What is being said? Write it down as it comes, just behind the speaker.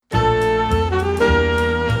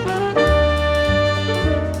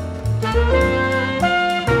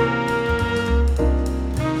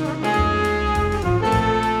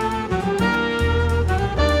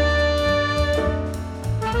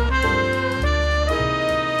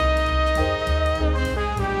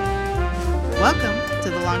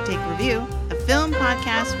Long Take Review, a film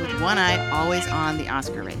podcast with one eye always on the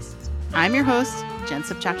Oscar race. I'm your host, Jen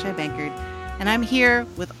Sobchak-Bankard, and I'm here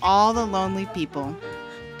with all the lonely people.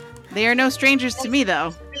 They are no strangers to me,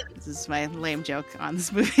 though. This is my lame joke on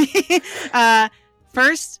this movie.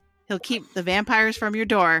 First, he'll keep the vampires from your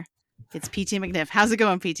door. It's PT McNiff. How's it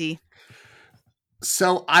going, PT?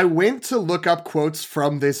 So I went to look up quotes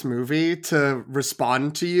from this movie to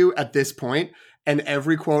respond to you at this point, and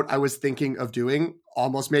every quote I was thinking of doing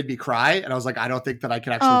almost made me cry, and I was like, I don't think that I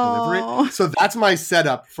can actually deliver it. So that's my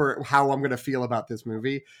setup for how I'm going to feel about this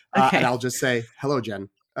movie. Okay. And I'll just say, hello, Jen.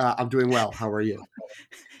 I'm doing well. How are you?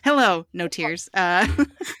 Hello. No tears. And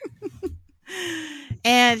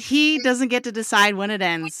he doesn't get to decide when it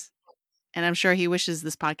ends, and I'm sure he wishes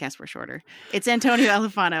this podcast were shorter. It's Antonio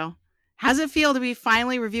Elefano. How's it feel to be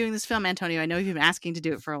finally reviewing this film, Antonio? I know you've been asking to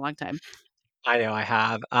do it for a long time. I know I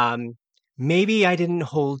have. Maybe I didn't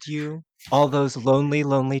hold you all those lonely,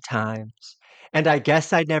 lonely times. And I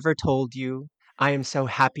guess I never told you I am so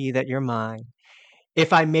happy that you're mine.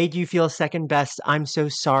 If I made you feel second best, I'm so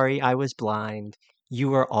sorry I was blind. You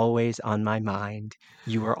were always on my mind.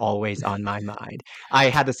 You were always on my mind. I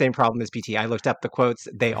had the same problem as PT. I looked up the quotes.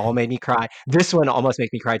 They all made me cry. This one almost made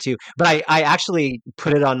me cry too. But I actually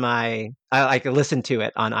put it on I listened to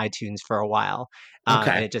it on iTunes for a while.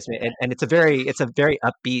 Okay. And it just and it's a very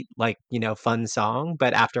upbeat, fun song.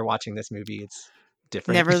 But after watching this movie, it's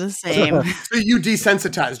different. Never the same. So you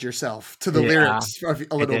desensitized yourself to the lyrics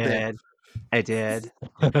a little bit. I did.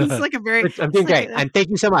 It's like a very... I'm doing great. And thank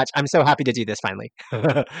you so much. I'm so happy to do this finally.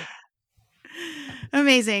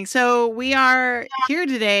 Amazing. So we are here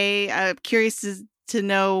today, curious to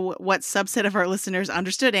know what subset of our listeners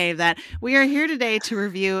understood any of that. We are here today to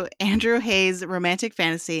review Andrew Hayes' romantic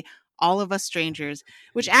fantasy, All of Us Strangers,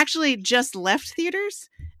 which actually just left theaters.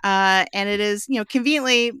 And it is,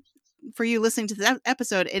 conveniently for you listening to this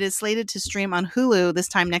episode, it is slated to stream on Hulu this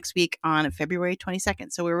time next week on February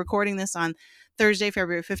 22nd. So we're recording this on Thursday,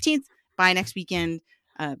 February 15th. By next weekend,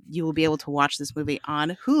 you will be able to watch this movie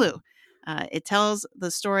on Hulu. It tells the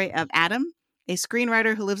story of Adam, a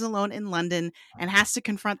screenwriter who lives alone in London and has to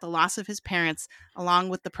confront the loss of his parents, along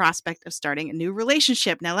with the prospect of starting a new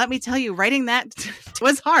relationship. Now, let me tell you, writing that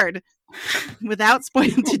was hard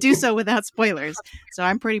to do so without spoilers. So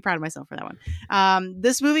I'm pretty proud of myself for that one.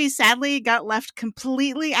 This movie sadly got left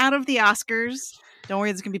completely out of the Oscars. Don't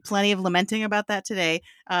worry, there's going to be plenty of lamenting about that today.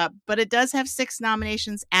 But it does have 6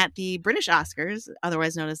 nominations at the British Oscars,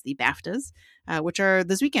 otherwise known as the BAFTAs, which are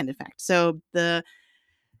this weekend, in fact. So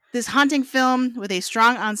this haunting film with a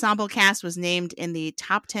strong ensemble cast was named in the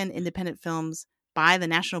top 10 independent films by the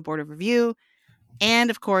National Board of Review. And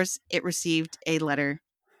of course, it received a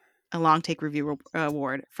Long Take Review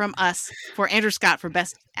award from us for Andrew Scott for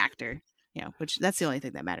Best Actor. Which that's the only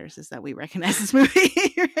thing that matters, is that we recognize this movie,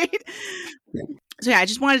 right? So yeah, I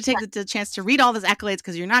just wanted to take the chance to read all those accolades,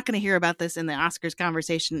 because you're not going to hear about this in the Oscars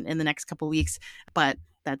conversation in the next couple weeks, but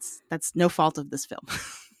that's no fault of this film.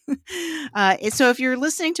 So if you're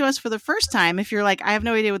listening to us for the first time, if you're like, I have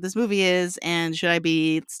no idea what this movie is, and should I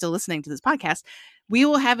be still listening to this podcast, we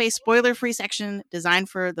will have a spoiler-free section designed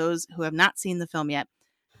for those who have not seen the film yet.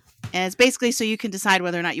 And it's basically so you can decide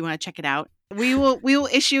whether or not you want to check it out. We will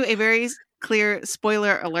issue a very clear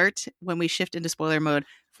spoiler alert when we shift into spoiler mode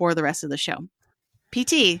for the rest of the show.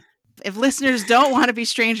 PT, if listeners don't want to be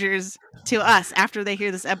strangers to us after they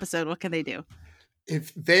hear this episode, what can they do?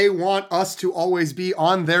 If they want us to always be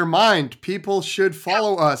on their mind, people should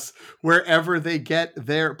follow us wherever they get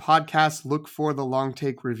their podcasts. Look for the Long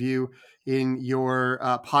Take Review in your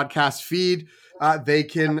podcast feed. They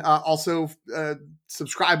can also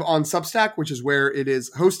subscribe on Substack, which is where it is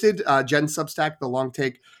hosted. Jen's Substack,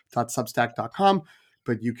 thelongtake.substack.com.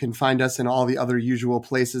 But you can find us in all the other usual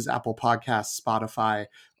places: Apple Podcasts, Spotify,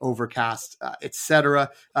 Overcast, etc.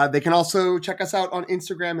 They can also check us out on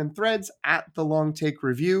Instagram and Threads at The Long Take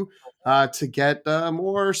Review to get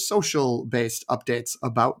more social-based updates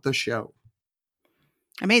about the show.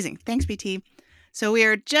 Amazing. Thanks, PT. So we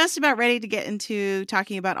are just about ready to get into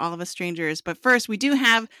talking about All of Us Strangers. But first, we do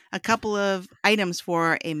have a couple of items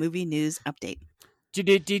for a movie news update.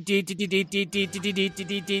 Just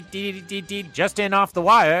in off the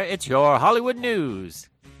wire, it's your Hollywood news.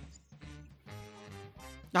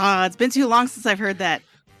 It's been too long since I've heard that.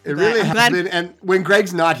 It really has been, and when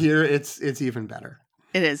Greg's not here, it's even better.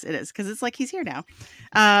 It is, because it's like he's here now.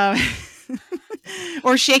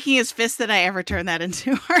 Or shaking his fist that I ever turned that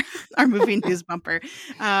into our movie news bumper.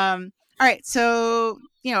 All right, so,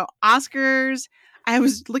 Oscars. I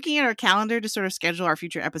was looking at our calendar to sort of schedule our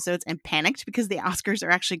future episodes and panicked because the Oscars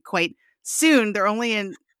are actually quite soon. They're only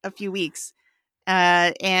in a few weeks.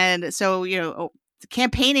 And so,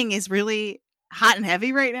 campaigning is really hot and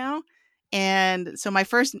heavy right now. And so my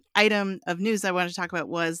first item of news I wanted to talk about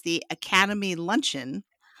was the Academy Luncheon,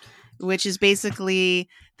 which is basically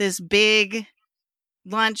this big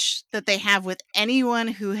lunch that they have with anyone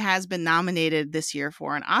who has been nominated this year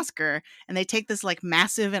for an Oscar. And they take this like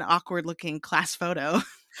massive and awkward looking class photo.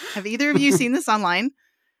 Have either of you seen this online?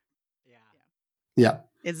 Yeah.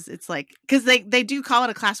 It's like, because they do call it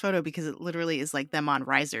a class photo because it literally is like them on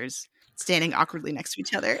risers standing awkwardly next to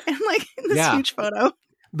each other and like in this huge photo.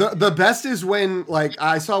 The best is when, like,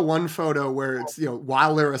 I saw one photo where it's, you know,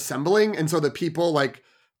 while they're assembling, and so the people like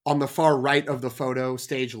on the far right of the photo,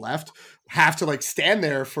 stage left, have to like stand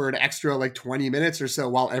there for an extra like 20 minutes or so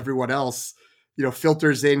while everyone else, you know,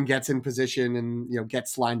 filters in, gets in position, and, you know,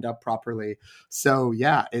 gets lined up properly. So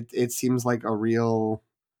yeah, it seems like a real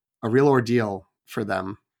ordeal for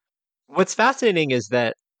them. What's fascinating is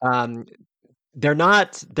that they're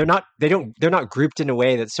not grouped in a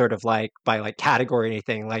way that's sort of like by like category or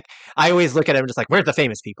anything. Like I always look at them just like, where's the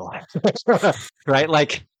famous people? Right?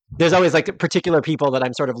 Like there's always like particular people that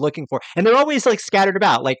I'm sort of looking for, and they're always like scattered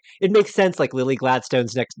about. Like it makes sense, like Lily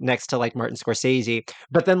Gladstone's next to like Martin Scorsese,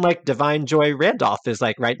 but then like Divine Joy Randolph is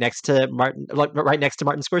like right next to Martin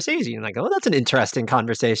Scorsese, and like, oh, that's an interesting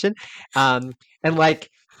conversation. And like,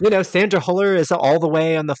 you know, Sandra Huller is all the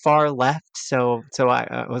way on the far left, so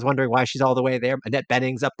I was wondering why she's all the way there. Annette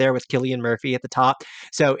Bening's up there with Cillian Murphy at the top.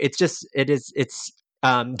 So it's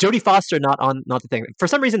Jodie Foster not the thing. For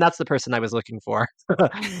some reason, that's the person I was looking for.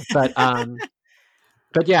 but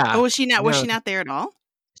yeah. Oh, was she not? Was she not there at all?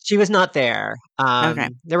 She was not there. Okay.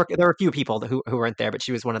 There were a few people who weren't there, but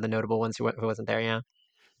she was one of the notable ones who wasn't there. Yeah.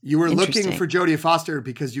 You were looking for Jodie Foster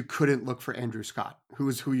because you couldn't look for Andrew Scott, who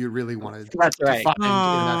was who you really wanted. That's right. To find in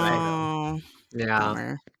that photo.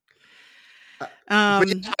 Yeah. But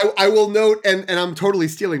yeah, I will note, and I'm totally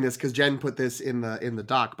stealing this because Jen put this in the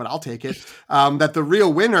doc, but I'll take it. That the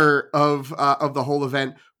real winner of the whole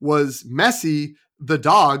event was Messi, the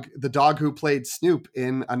dog who played Snoop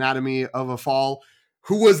in Anatomy of a Fall,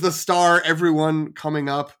 who was the star. Everyone coming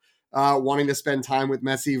up, wanting to spend time with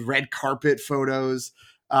Messi. Red carpet photos.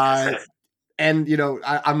 And, you know,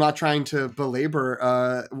 I'm not trying to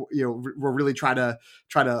belabor, you know, we're really try to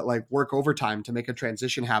like work overtime to make a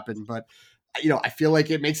transition happen. But, you know, I feel like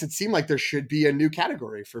it makes it seem like there should be a new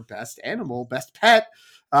category for best animal, best pet,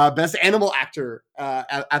 best animal actor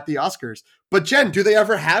at the Oscars. But Jen, do they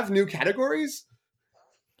ever have new categories?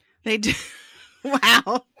 They do.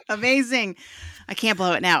 Wow. Amazing. I can't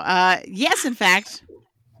blow it now. Yes, in fact,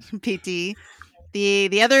 PT.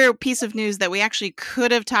 The other piece of news that we actually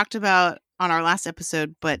could have talked about on our last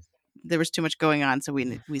episode, but there was too much going on, so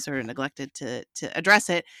we sort of neglected to address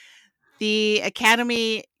it. The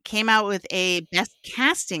Academy came out with a Best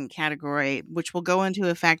Casting category, which will go into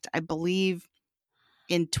effect, I believe,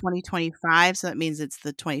 in 2025. So that means it's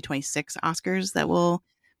the 2026 Oscars that will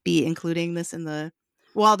be including this in the...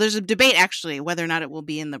 Well, there's a debate, actually, whether or not it will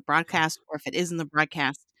be in the broadcast, or if it is in the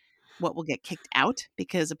broadcast, what will get kicked out,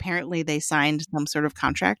 because apparently they signed some sort of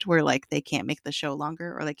contract where like they can't make the show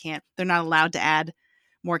longer, or they're not allowed to add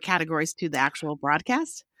more categories to the actual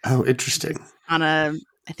broadcast. Oh, interesting.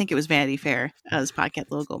 I think it was Vanity Fair as podcast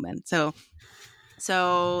logo man.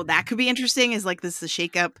 So that could be interesting, is like this is a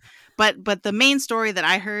shakeup. But the main story that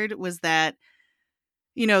I heard was that,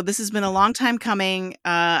 you know, this has been a long time coming.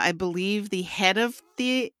 I believe the head of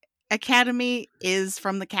the Academy is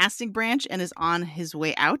from the casting branch and is on his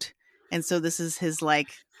way out. And so this is his, like,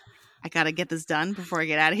 I got to get this done before I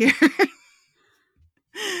get out of here.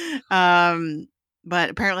 But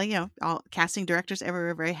apparently, you know, all casting directors ever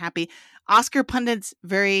are very happy. Oscar pundits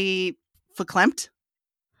very verklempt.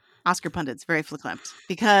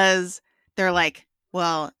 Because they're like,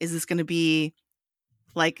 well, is this going to be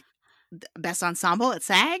like best ensemble at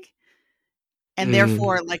SAG? And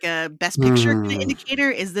therefore, like a best picture kind of indicator?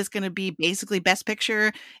 Is this going to be basically best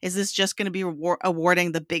picture? Is this just going to be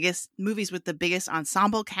awarding the biggest movies with the biggest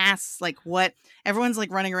ensemble casts? Like what? Everyone's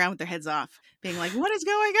like running around with their heads off, being like, what is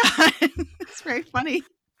going on? It's very funny.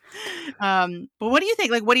 But what do you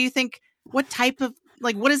think? Like, what do you think? What type of,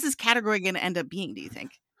 like, what is this category going to end up being, do you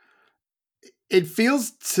think? It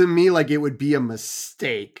feels to me like it would be a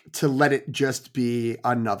mistake to let it just be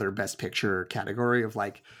another best picture category of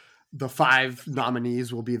like, the 5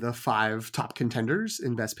 nominees will be the 5 top contenders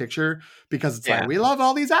in Best Picture, because it's like, we love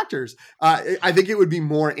all these actors. I think it would be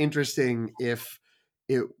more interesting if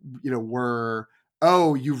it, you know, were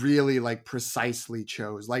oh, you really like precisely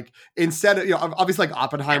chose, like, instead of, obviously like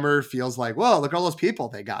Oppenheimer feels like, whoa, look at all those people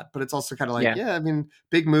they got. But it's also kind of like, yeah, I mean,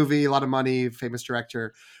 big movie, a lot of money, famous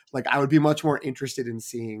director. Like, I would be much more interested in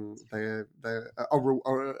seeing an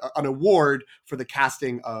award for the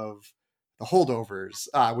casting of The Holdovers,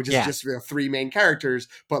 which is just 3 main characters,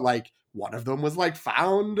 but like one of them was like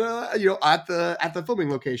found, at the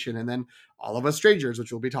filming location, and then All of Us Strangers,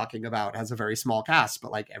 which we'll be talking about, has a very small cast,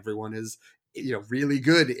 but like everyone is, really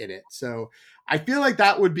good in it. So I feel like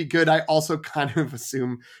that would be good. I also kind of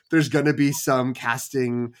assume there's going to be some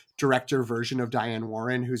casting director version of Diane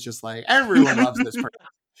Warren who's just like, everyone loves this person.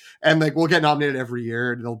 And like, we'll get nominated every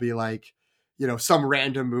year, and it'll be like, some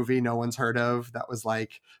random movie no one's heard of that was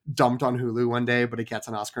like dumped on Hulu one day, but it gets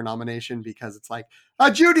an Oscar nomination because it's like,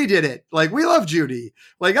 Judy did it. Like, we love Judy.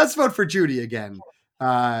 Like, let's vote for Judy again.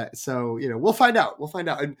 So, we'll find out.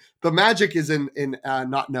 And the magic is in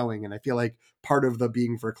not knowing. And I feel like part of the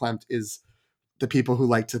being verklempt is the people who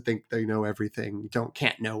like to think they know everything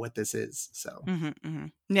can't know what this is. So,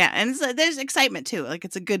 yeah. And there's excitement too. Like,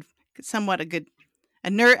 it's a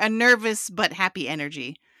nervous but happy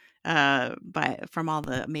energy from all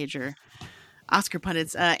the major Oscar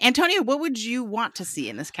pundits. Antonio, what would you want to see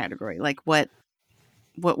in this category? Like,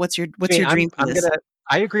 what's your dream for this?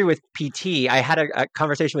 I agree with PT. I had a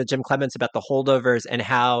conversation with Jim Clements about The Holdovers, and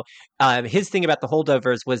how his thing about The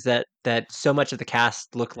Holdovers was that so much of the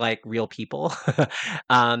cast looked like real people. But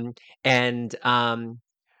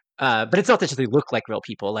it's not that they look like real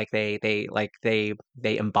people. Like they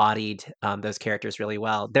embodied those characters really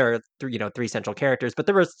well. There are 3 central characters, but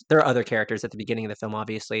there are other characters at the beginning of the film,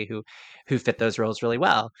 obviously, who fit those roles really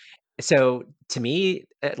well. So to me,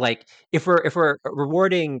 like, if we're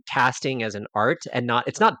rewarding casting as an art and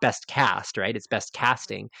it's not best cast, right? It's best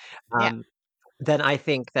casting. Then I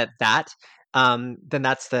think then that's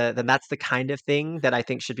the kind of thing that I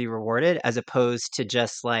think should be rewarded, as opposed to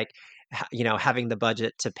just like, having the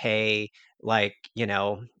budget to pay like,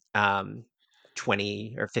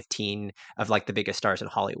 20 or 15 of like the biggest stars in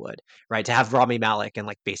Hollywood, right? To have Rami Malek in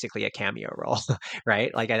like basically a cameo role, right?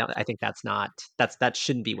 Like, I think that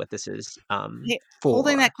shouldn't be what this is for.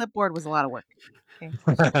 Holding that clipboard was a lot of work.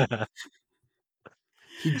 Okay.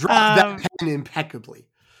 He dropped that pen impeccably.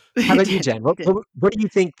 How about you, Jen? What do you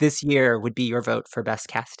think this year would be your vote for best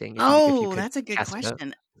casting? If that's a good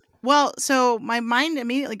question. Well, so my mind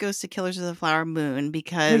immediately goes to Killers of the Flower Moon,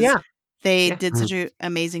 because they did such an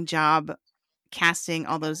amazing job casting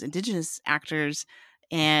all those indigenous actors,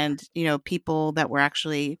 and people that were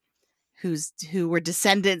actually who were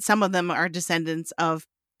descendants. Some of them are descendants of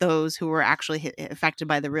those who were actually affected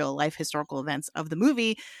by the real life historical events of the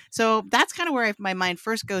movie. So that's kind of where my mind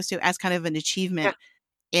first goes to as kind of an achievement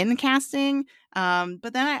in casting.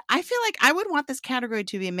 But then I feel like I would want this category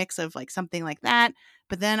to be a mix of like something like that.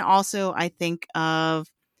 But then also I think of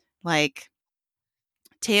like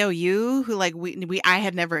Teo Yu, who like I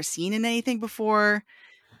had never seen in anything before,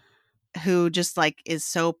 who just like is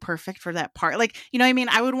so perfect for that part. Like, I mean,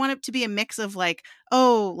 I would want it to be a mix of like,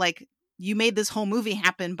 oh, like you made this whole movie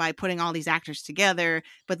happen by putting all these actors together,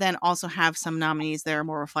 but then also have some nominees that are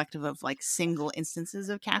more reflective of like single instances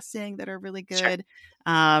of casting that are really good. Sure.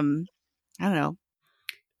 I don't know.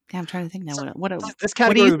 I'm trying to think now. What this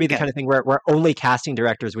category would be the kind of thing where only casting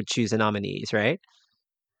directors would choose the nominees, right?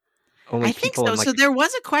 I think so. So there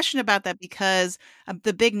was a question about that, because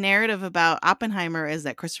the big narrative about Oppenheimer is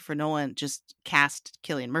that Christopher Nolan just cast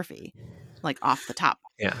Cillian Murphy like off the top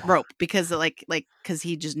rope, because because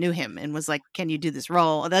he just knew him and was like, can you do this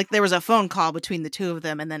role? Like, there was a phone call between the two of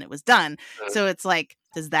them and then it was done. So it's like,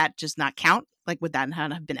 does that just not count? Like, would that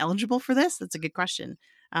not have been eligible for this? That's a good question.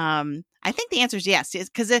 I think the answer is yes,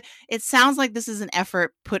 because it sounds like this is an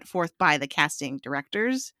effort put forth by the casting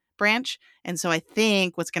directors branch. And so I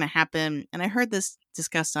think what's going to happen, and I heard this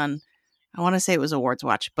discussed on, I want to say it was Awards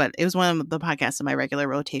Watch, but it was one of the podcasts in my regular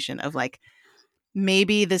rotation, of like,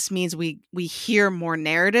 maybe this means we hear more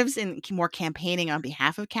narratives and more campaigning on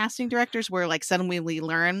behalf of casting directors, where like suddenly we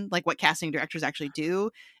learn like what casting directors actually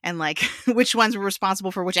do and like which ones were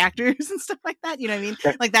responsible for which actors and stuff like that. You know what I mean?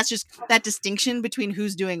 Like, that's just, that distinction between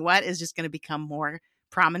who's doing what is just going to become more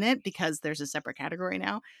prominent because there's a separate category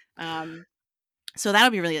now. So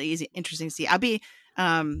that'll be really interesting to see. I'll be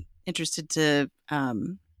interested to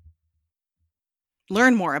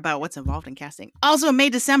learn more about what's involved in casting. Also, May,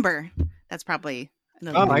 December. That's probably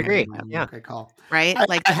another. I agree. Yeah, great call. Right?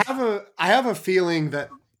 I have a feeling that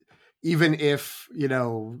even if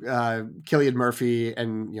Cillian Murphy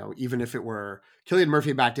and even if it were Cillian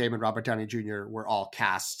Murphy, Matt Damon, Robert Downey Jr. were all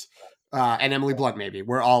cast, and Emily Blunt, maybe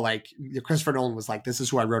we're all like, Christopher Nolan was like, this is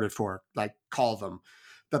who I wrote it for. Like, call them.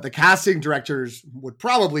 that the casting directors would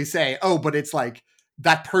probably say, oh, but it's like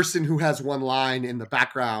that person who has one line in the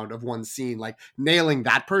background of one scene, like nailing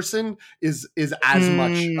that person is as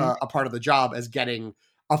much a part of the job as getting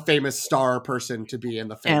a famous star person to be in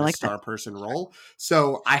the famous star person role.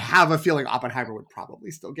 So I have a feeling Oppenheimer would probably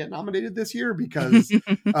still get nominated this year because, they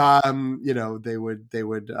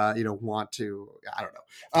would want to, I don't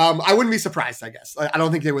know. I wouldn't be surprised, I guess. I don't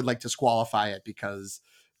think they would like disqualify it because,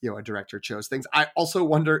 a director chose things. I also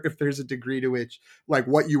wonder if there's a degree to which, like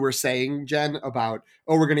what you were saying, Jen, about,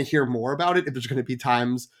 we're going to hear more about it. If there's going to be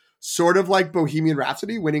times sort of like Bohemian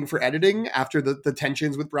Rhapsody winning for editing after the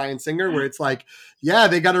tensions with Bryan Singer, where it's like, yeah,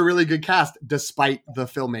 they got a really good cast despite the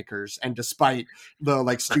filmmakers and despite the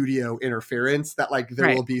like studio interference, that like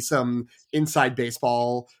there will be some inside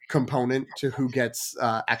baseball component to who gets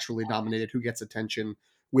actually nominated, who gets attention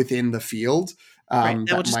within the field. That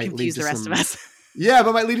will just confuse the rest of us. Yeah,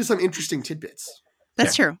 but might lead to some interesting tidbits.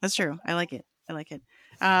 That's true. I like it.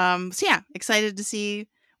 So yeah, excited to see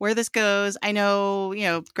where this goes. I know,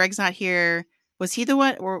 Greg's not here. Was he the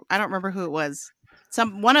one? Or I don't remember who it was.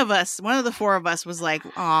 One of the four of us was like,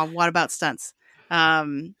 "Oh, what about stunts?" So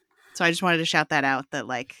I just wanted to shout that out. That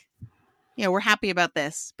like, we're happy about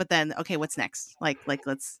this, but then okay, what's next? Like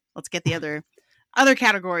let's get the other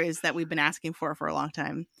categories that we've been asking for a long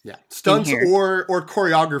time. Yeah, stunts or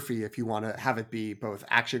choreography, if you want to have it be both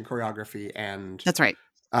action choreography and that's right,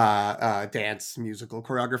 dance musical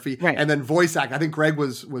choreography, right? And then voice act. I think Greg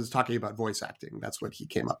was talking about voice acting. That's what he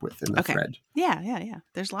came up with in the thread. Yeah.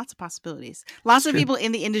 There's lots of possibilities. Lots of people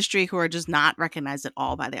in the industry who are just not recognized at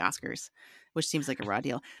all by the Oscars, which seems like a raw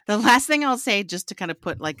deal. The last thing I'll say, just to kind of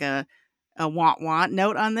put like a want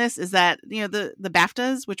note on this, is that the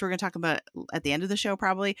BAFTAs, which we're going to talk about at the end of the show,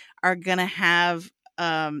 probably are going to have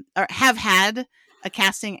or have had a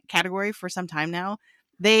casting category for some time now.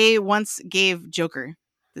 They once gave Joker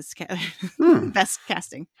this best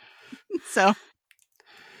casting, so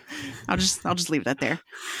I'll just leave that there.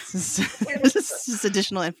 This is just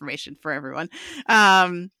additional information for everyone. All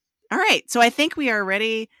right, so I think we are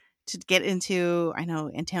ready to get into, I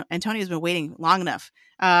know Antonio's been waiting long enough.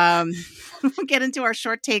 We'll get into our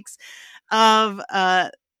short takes of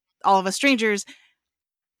All of Us Strangers.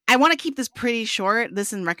 I want to keep this pretty short,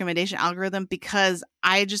 this and recommendation algorithm, because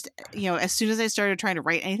I just, as soon as I started trying to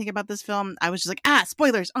write anything about this film, I was just like,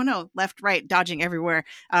 spoilers. Oh no, left, right, dodging everywhere.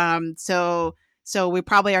 So we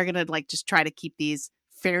probably are going to like just try to keep these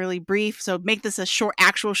fairly brief. So make this a short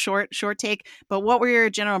take. But what were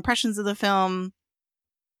your general impressions of the film?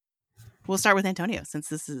 We'll start with Antonio, since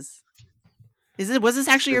this was this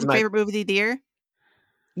actually your favorite movie of the year?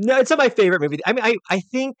 No, it's not my favorite movie. I mean, I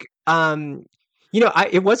think,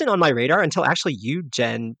 it wasn't on my radar until actually you,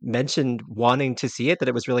 Jen, mentioned wanting to see it, that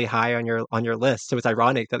it was really high on your list. It was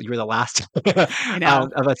ironic that you were the last of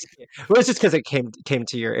us. Well, it's just because it came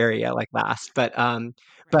to your area like last, but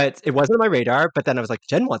it wasn't on my radar. But then I was like,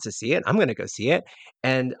 Jen wants to see it. I'm going to go see it,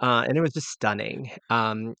 and it was just stunning.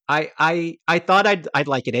 I thought I'd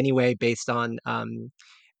like it anyway based on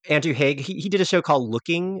Andrew Haigh. He did a show called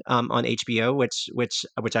Looking on HBO, which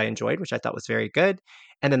I enjoyed, which I thought was very good.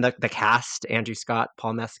 And then the cast: Andrew Scott,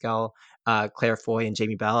 Paul Mescal, Claire Foy, and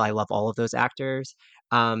Jamie Bell. I love all of those actors.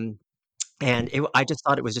 And I just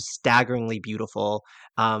thought it was just staggeringly beautiful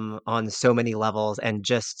on so many levels, and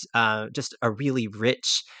just a really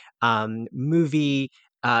rich movie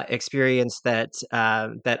experience that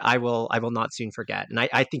I will not soon forget. And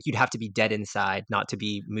I think you'd have to be dead inside not to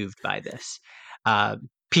be moved by this.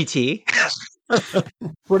 PT,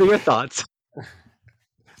 what are your thoughts?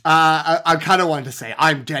 I kind of wanted to say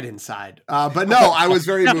I'm dead inside, but no, I was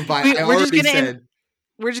very moved by it.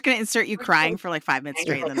 We're just gonna insert you crying for like 5 minutes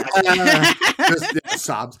straight. Just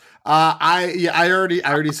sobs. I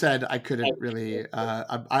already said I couldn't really.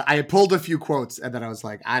 I pulled a few quotes and then I was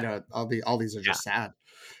like, all these are just sad.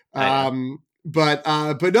 But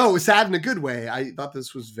no, it was sad in a good way. I thought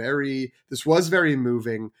this was very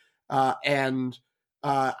moving, and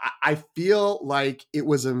I feel like it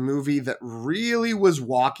was a movie that really was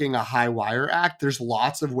walking a high wire act. There's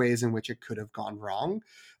lots of ways in which it could have gone wrong.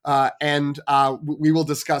 And we will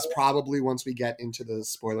discuss probably once we get into the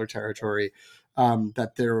spoiler territory,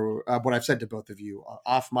 that what I've said to both of you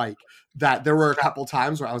off mic, that there were a couple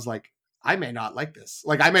times where I was like, I may not like this.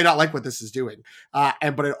 Like, I may not like what this is doing. But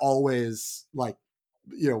it always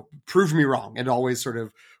proved me wrong, and always sort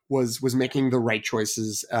of was making the right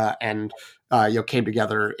choices, and came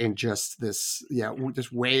together in just this,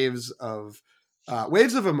 just waves of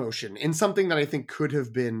emotion in something that I think could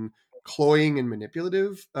have been cloying and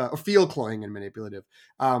manipulative, or feel cloying and manipulative.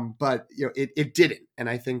 But it didn't. And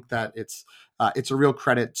I think that it's a real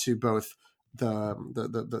credit to both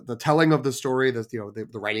the telling of the story, the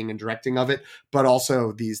writing and directing of it, but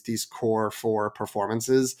also these core 4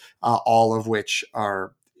 performances, all of which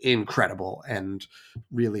are incredible. And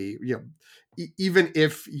really, even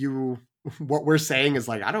if what we're saying is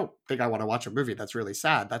like, I don't think I want to watch a movie that's really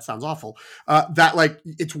sad, that sounds awful, that like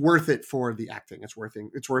it's worth it for the acting. It's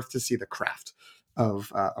worth to see the craft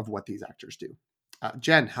of what these actors do.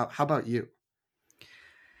 Jen, how about you?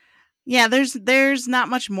 Yeah, there's not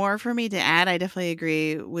much more for me to add. I definitely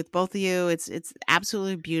agree with both of you. It's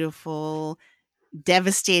absolutely beautiful,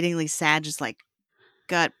 devastatingly sad, just like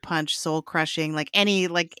gut punch, soul crushing, like any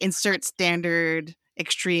like insert standard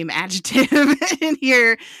extreme adjective in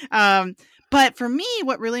here. But for me,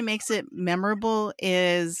 what really makes it memorable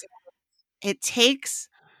is it takes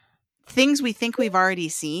things we think we've already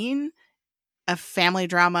seen, a family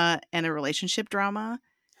drama and a relationship drama,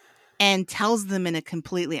 and tells them in a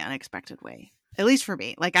completely unexpected way. At least for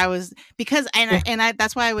me, like I was, because I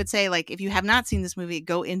that's why I would say, like, if you have not seen this movie,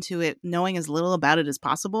 go into it knowing as little about it as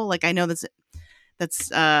possible. Like, I know that's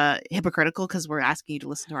hypocritical because we're asking you to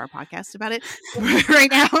listen to our podcast about it right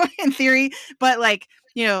now in theory, but like,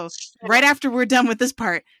 right after we're done with this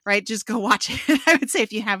part, right, just go watch it. I would say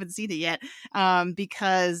if you haven't seen it yet,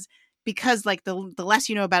 because like the less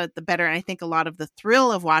you know about it, the better. And I think a lot of the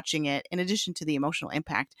thrill of watching it, in addition to the emotional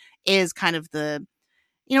impact, is kind of the,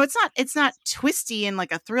 it's not twisty in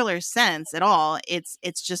like a thriller sense at all. It's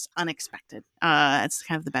just unexpected. It's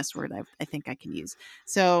kind of the best word I think I can use.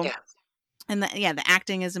 So, yeah. And the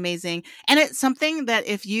acting is amazing. And it's something that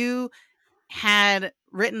if you had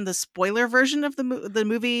written the spoiler version of the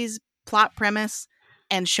movie's plot premise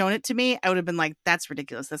and shown it to me, I would have been like, that's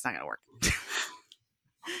ridiculous. That's not going to work.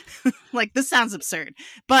 Like, this sounds absurd,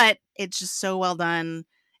 but it's just so well done.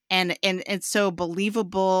 And it's so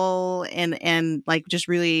believable and like just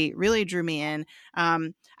really, really drew me in.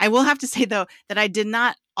 I will have to say, though, that I did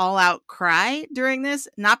not all out cry during this,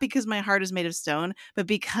 not because my heart is made of stone, but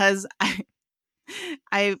because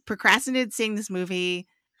I procrastinated seeing this movie,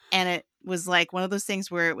 and it was like one of those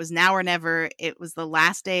things where it was now or never. It was the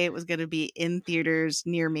last day it was going to be in theaters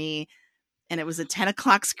near me, and it was a 10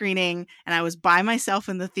 o'clock screening, and I was by myself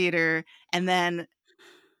in the theater. And then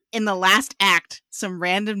in the last act, some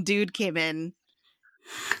random dude came in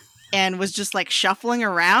and was just like shuffling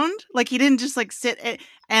around. Like, he didn't just like sit.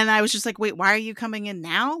 And I was just like, wait, why are you coming in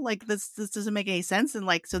now? Like, this doesn't make any sense. And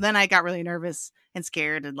like, so then I got really nervous and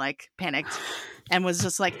scared and like panicked, and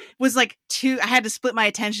was like I had to split my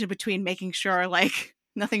attention between making sure like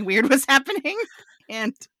nothing weird was happening,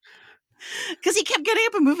 and because he kept getting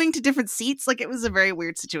up and moving to different seats. Like, it was a very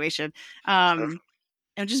weird situation. And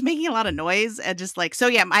just making a lot of noise, and just like, so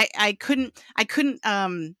yeah, I couldn't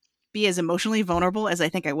be as emotionally vulnerable as I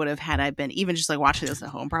think I would have had I been even just like watching this at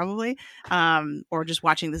home, probably, or just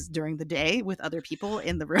watching this during the day with other people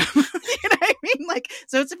in the room. You know what I mean? Like,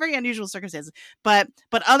 so it's a very unusual circumstance, but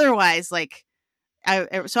otherwise, like,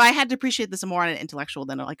 so I had to appreciate this more on an intellectual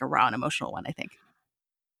than like a raw and emotional one, I think.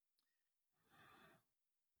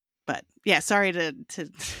 But yeah, sorry to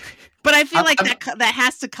but I feel like that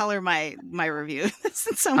has to color my review.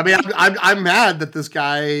 I mean, I'm mad that this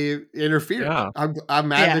guy interfered. Yeah. I'm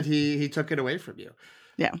mad that he took it away from you.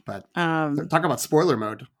 Yeah. But talk about spoiler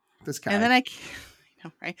mode. This guy. And then I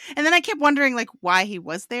know, right? And then I kept wondering like why he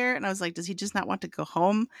was there, and I was like, does he just not want to go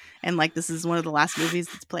home? And like, this is one of the last movies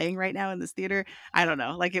that's playing right now in this theater. I don't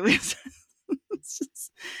know. Like, it was it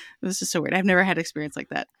was just so weird. I've never had experience like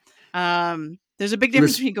that. There's a big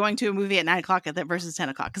difference between going to a movie at 9 o'clock versus 10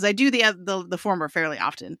 o'clock. Because I do the former fairly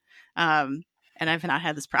often. And I've not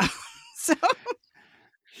had this problem. So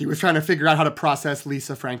he was trying to figure out how to process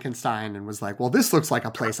Lisa Frankenstein and was like, well, this looks like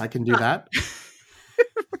a place I can do that.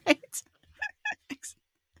 Right.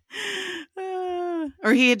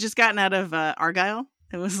 Or he had just gotten out of Argyle.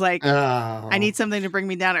 It was like, I need something to bring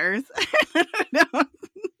me down to earth. No.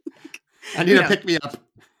 I need to pick me up.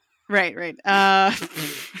 Right.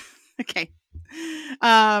 Okay.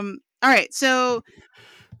 All right. So,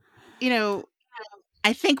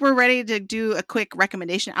 I think we're ready to do a quick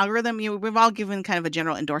recommendation algorithm. We've all given kind of a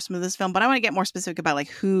general endorsement of this film, but I want to get more specific about like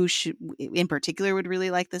who in particular would really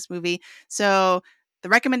like this movie. So the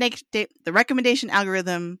recommendation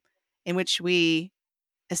algorithm in which we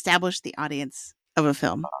establish the audience of a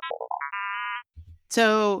film.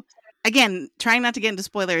 So again, trying not to get into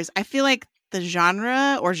spoilers, I feel like the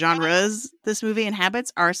genre or genres this movie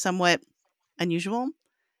inhabits are somewhat unusual.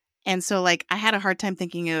 And so like I had a hard time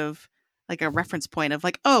thinking of like a reference point of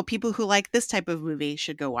like, oh, people who like this type of movie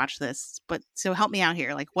should go watch this. But so help me out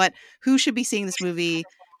here. Like who should be seeing this movie?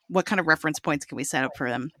 What kind of reference points can we set up for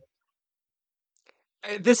them?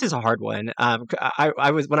 This is a hard one.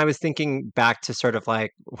 I was when I was thinking back to sort of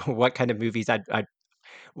like what kind of movies I'd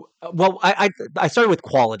well, I started with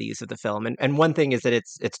qualities of the film, and one thing is that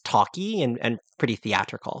it's talky and pretty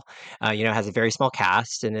theatrical. It has a very small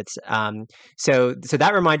cast, and it's so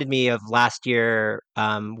that reminded me of last year,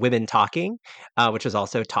 Women Talking, which was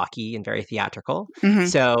also talky and very theatrical. Mhm.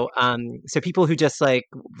 So people who just like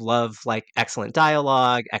love like excellent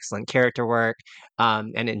dialogue, excellent character work,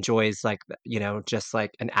 and enjoys like just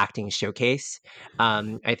like an acting showcase.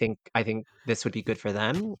 I think this would be good for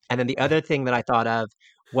them. And then the other thing that I thought of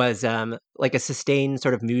was like a sustained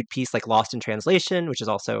sort of mood piece like Lost in Translation, which is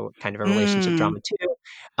also kind of a relationship drama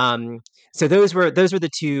too. So those were the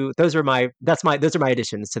two. Those are my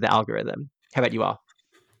additions to the algorithm. How about you all?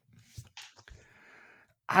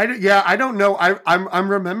 I don't know. I'm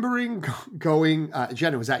remembering going.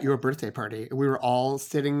 Jen, it was at your birthday party. We were all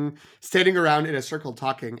standing around in a circle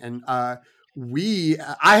talking, and I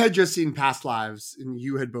had just seen Past Lives, and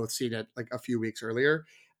you had both seen it like a few weeks earlier.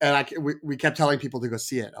 And we kept telling people to go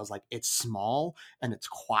see it. I was like, it's small and it's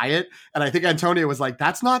quiet. And I think Antonio was like,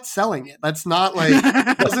 that's not selling it. That's not like,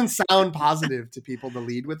 it doesn't sound positive to people to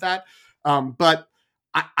lead with that. But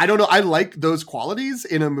I don't know. I like those qualities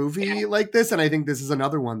in a movie like this. And I think this is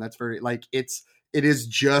another one that's very like, it is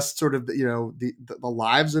just sort of, the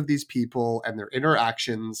lives of these people and their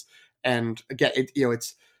interactions. And again,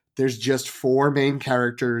 there's just 4 main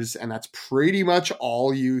characters, and that's pretty much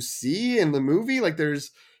all you see in the movie. Like there's,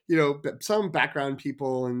 some background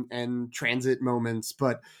people and transit moments,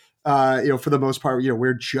 but for the most part,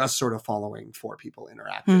 we're just sort of following 4 people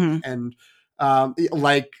interacting. And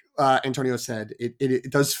like Antonio said,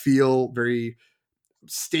 it does feel very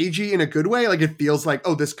stagey in a good way. Like it feels like,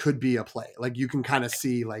 oh, this could be a play. Like you can kind of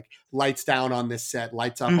see like lights down on this set,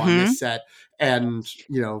 lights up on this set, and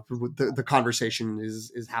the conversation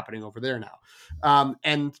is happening over there now.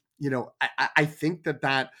 And I think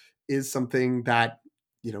that is something that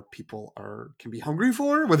people can be hungry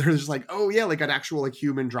for, whether there's like, oh yeah, like an actual like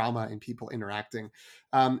human drama and people interacting.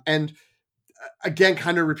 And again,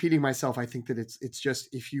 kind of repeating myself, I think that it's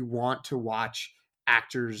just, if you want to watch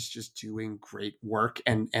actors just doing great work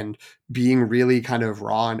and being really kind of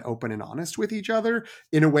raw and open and honest with each other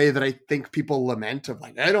in a way that I think people lament of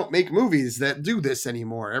like, I don't make movies that do this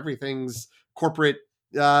anymore. Everything's corporate,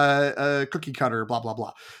 cookie cutter, blah, blah,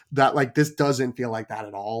 blah. That like, this doesn't feel like that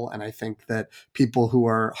at all. And I think that people who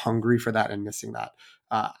are hungry for that and missing that,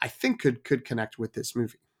 I think could connect with this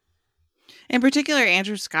movie. In particular,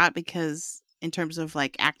 Andrew Scott, because in terms of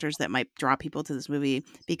like actors that might draw people to this movie,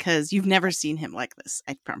 because you've never seen him like this.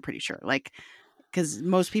 I'm pretty sure, like, because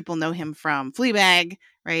most people know him from Fleabag,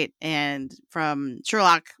 right? And from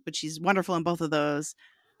Sherlock, which he's wonderful in both of those,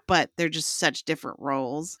 but they're just such different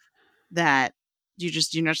roles that you're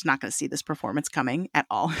just not going to see this performance coming at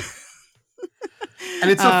all.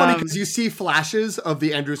 And it's so funny because you see flashes of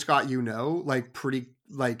the Andrew Scott, like pretty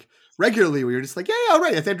like regularly, where you're just like, yeah, all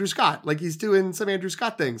right, that's Andrew Scott. Like he's doing some Andrew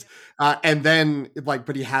Scott things. And then like,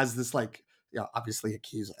 but he has this like, obviously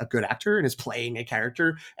he's a good actor and is playing a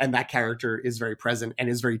character, and that character is very present and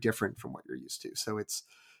is very different from what you're used to. So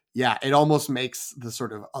it almost makes the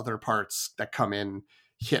sort of other parts that come in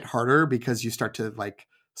hit harder, because you start to like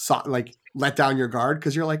let down your guard,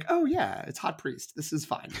 because you're like, oh yeah, it's Hot Priest, this is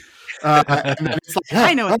fine. And then it's like,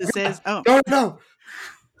 I know what this is. Oh no.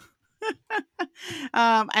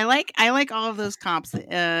 I like all of those comps.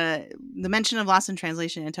 The mention of Lost in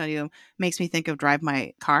Translation, Antonio, makes me think of Drive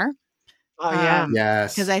My Car. Oh yeah,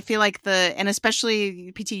 yes. Because I feel like and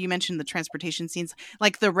especially PT, you mentioned the transportation scenes,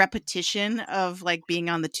 like the repetition of like being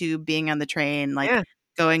on the tube, being on the train, like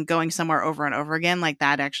going somewhere over and over again, like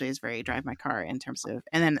that actually is very Drive My Car in terms of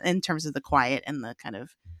the quiet and the kind of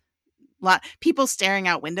people staring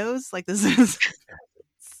out windows. Like this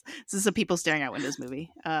is a people staring out windows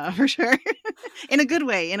movie, for sure. In a good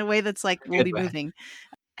way, in a way that's like, we'll be moving.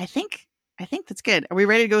 I think that's good. Are we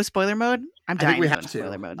ready to go spoiler mode? I'm dying to go into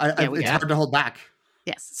spoiler mode. It's hard to hold back.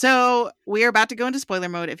 Yes. So we are about to go into spoiler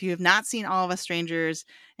mode. If you have not seen All of Us Strangers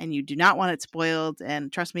and you do not want it spoiled,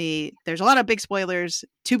 and trust me, there's a lot of big spoilers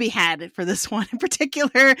to be had for this one in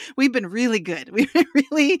particular. We've been really good. We've been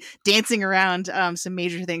really dancing around some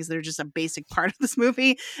major things that are just a basic part of this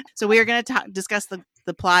movie. So we are going to discuss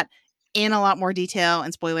the plot in a lot more detail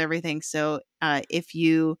and spoil everything. So this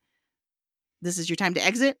is your time to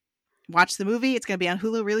exit, watch the movie. It's going to be on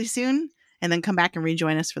Hulu really soon, and then come back and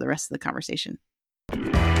rejoin us for the rest of the conversation.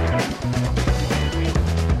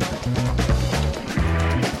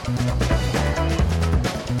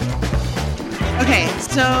 Okay,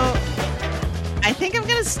 so I think I'm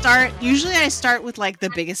going to start. Usually I start with like the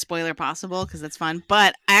biggest spoiler possible because that's fun,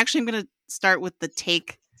 but I actually am going to start with the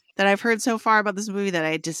take that I've heard so far about this movie that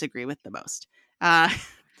I disagree with the most.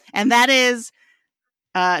 And that is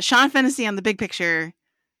Sean Fennessy on The Big Picture,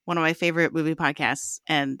 one of my favorite movie podcasts.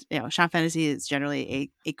 And, Sean Fennessy is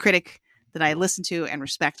generally a critic that I listen to and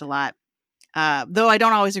respect a lot, though I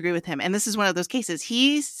don't always agree with him. And this is one of those cases.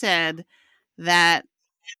 He said that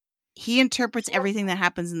he interprets everything that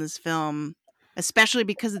happens in this film, especially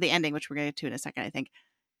because of the ending, which we're going to get to in a second, I think,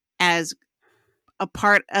 as a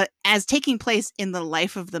part, as taking place in the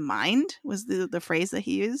life of the mind, was the phrase that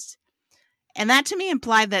he used. And that to me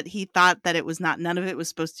implied that he thought that it was none of it was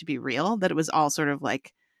supposed to be real, that it was all sort of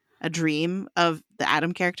like a dream of the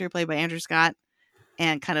Adam character played by Andrew Scott,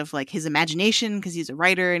 and kind of like his imagination, because he's a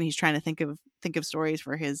writer and he's trying to think of stories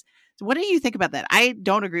for his. So what do you think about that? I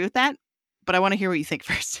don't agree with that, but I want to hear what you think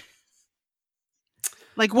first.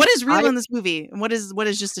 Like, what is real in this movie, and what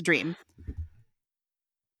is just a dream?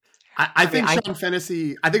 I think Sean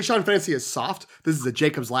Fennessy is soft. This is a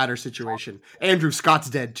Jacob's Ladder situation. Andrew Scott's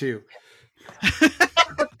dead too.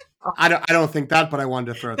 I don't think that, but I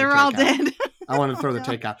wanted to throw. They're all dead. I wanted to throw the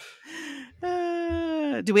take out.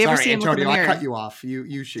 Do we ever see him Antonio, look in the mirror? I cut you off.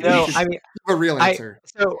 You should. No, I mean, a real answer.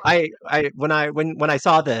 When I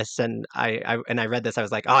saw this and I read this, I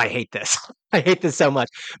was like, oh, I hate this. I hate this so much.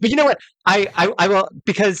 But you know what? I will,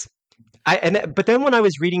 because but then when I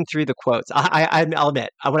was reading through the quotes, I'll admit,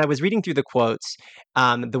 when I was reading through the quotes,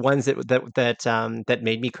 the ones that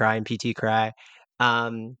made me cry and PT cry,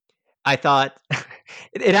 I thought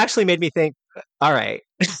it actually made me think, all right,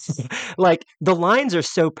 like the lines are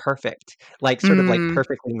so perfect, like sort of like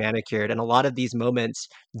perfectly manicured. And a lot of these moments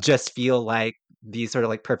just feel like these sort of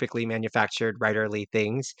like perfectly manufactured writerly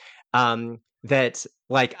things. That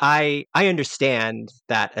like, I understand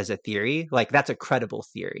that as a theory, like that's a credible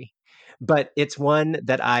theory, but it's one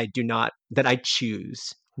that I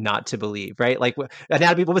choose not to believe, right? Like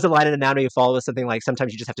Anatomy, what was the line in Anatomy of Fall? Was something like,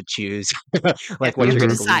 sometimes you just have to choose like what you're going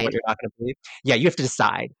to believe, what you're not going to believe. Yeah, you have to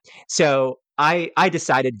decide. So I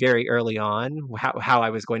decided very early on how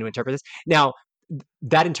I was going to interpret this. Now,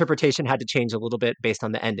 that interpretation had to change a little bit based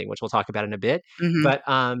on the ending, which we'll talk about in a bit. Mm-hmm. But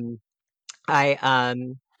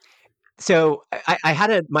so I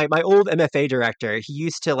had my old MFA director. He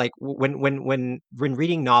used to, like, when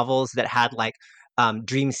reading novels that had like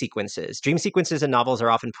dream sequences. Dream sequences in novels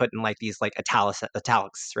are often put in like these like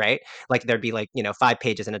italics, right? Like there'd be like 5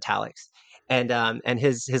 pages in italics. And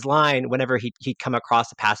his line whenever he'd come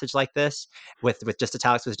across a passage like this with just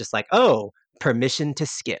italics was just like, oh, permission to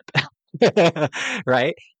skip,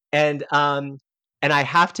 right? And I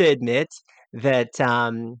have to admit that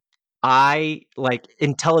I like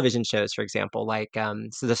in television shows, for example, like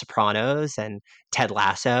so The Sopranos and Ted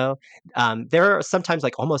Lasso. There are sometimes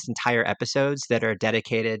like almost entire episodes that are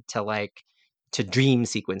dedicated to dream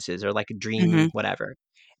sequences or like a dream whatever.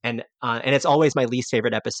 And it's always my least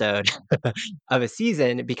favorite episode of a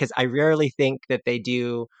season, because I rarely think that they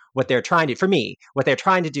do what they're trying to, for me, what they're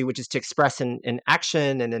trying to do, which is to express in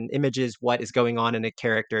action and in images what is going on in a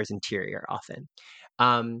character's interior often.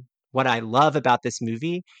 What I love about this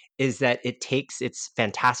movie is that it takes its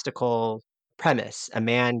fantastical premise, a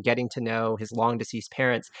man getting to know his long deceased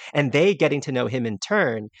parents and they getting to know him in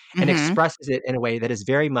turn, and expresses it in a way that is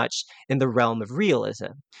very much in the realm of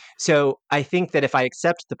realism. So I think that if I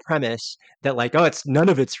accept the premise that like, oh, it's none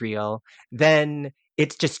of it's real, then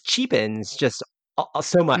it just cheapens just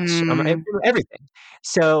so much everything.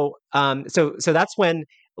 So so that's when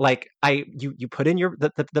like you put in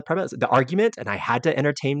the premise, the argument, and I had to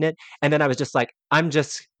entertain it, and then I was just like,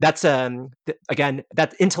 that's again,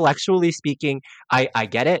 that's intellectually speaking, I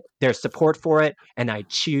get it, there's support for it, and I've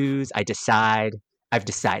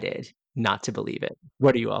decided not to believe it.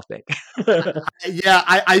 What do you all think? Yeah,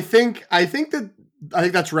 I think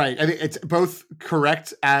that's right. I think it's both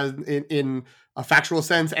correct as in a factual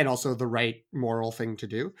sense and also the right moral thing to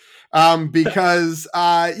do. Because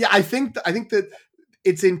yeah, I think that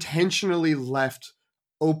it's intentionally left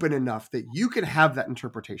open enough that you can have that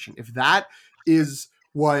interpretation. If that is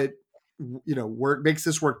what makes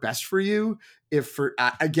this work best for you, if for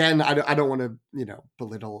again, I don't want to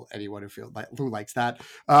belittle anyone who likes that,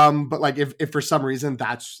 but like if for some reason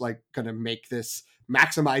that's like going to make this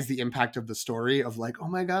maximize the impact of the story of like, oh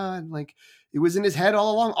my god, like it was in his head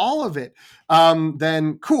all along, all of it,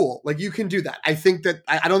 then cool, like you can do that. I think that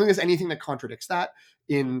I don't think there's anything that contradicts that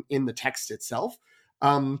in the text itself.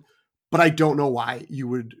 But I don't know why you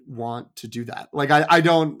would want to do that. Like, I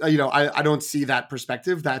don't see that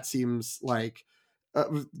perspective. That seems like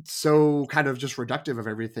so kind of just reductive of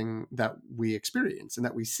everything that we experience and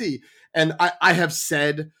that we see. And I have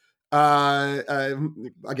said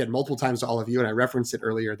again, multiple times to all of you, and I referenced it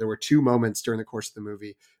earlier. There were 2 moments during the course of the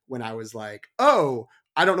movie when I was like, oh,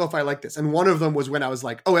 I don't know if I like this. And one of them was when I was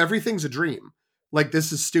like, oh, everything's a dream. Like,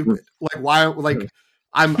 this is stupid. Like, why? Like,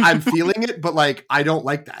 I'm feeling it, but like, I don't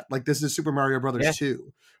like that. Like, this is Super Mario Brothers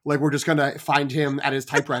 2. Like, we're just going to find him at his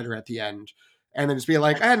typewriter at the end and then just be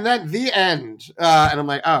like, and then the end. And I'm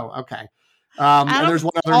like, oh, okay. And there's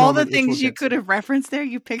one other all moment the things you could have referenced there.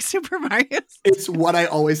 You picked Super Mario. It's what I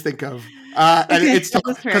always think of, and it's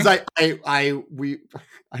tough because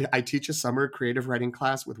I teach a summer creative writing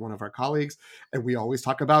class with one of our colleagues, and we always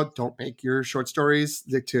talk about don't make your short stories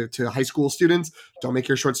to high school students. Don't make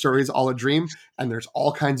your short stories all a dream. And there's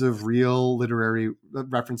all kinds of real literary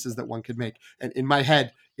references that one could make. And in my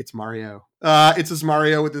head, it's Mario. It's just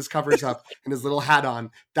Mario with his covers up and his little hat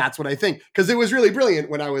on. That's what I think. Because it was really brilliant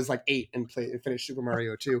when I was like 8 and finished Super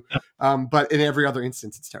Mario 2. But in every other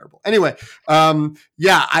instance, it's terrible. Anyway,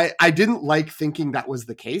 I didn't like thinking that was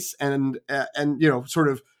the case. And sort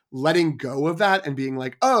of letting go of that and being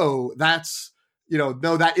like, oh, that's,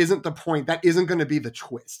 no, that isn't the point. That isn't going to be the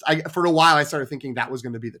twist. For a while, I started thinking that was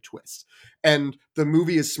going to be the twist. And the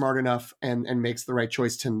movie is smart enough and makes the right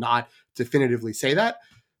choice to not definitively say that.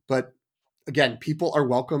 But again, people are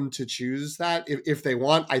welcome to choose that if they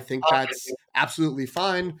want. I think that's absolutely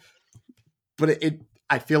fine. But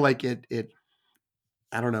I feel like it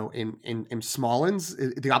I don't know, in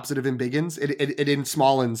smallens, the opposite of embiggens. It in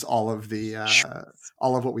smallens all of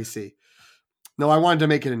what we see. No, I wanted to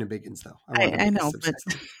make it in embiggens though. I know, but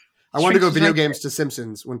I wanted to go video games to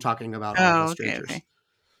Simpsons when talking about all the strangers. Okay.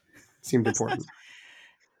 Seemed important.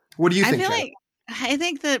 What do you think, Jen? I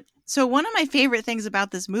think that, so one of my favorite things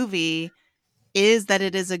about this movie is that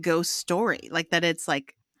it is a ghost story. Like, that it's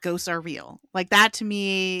like ghosts are real. Like, that to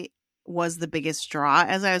me was the biggest draw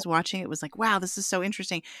as I was watching. It was like, wow, this is so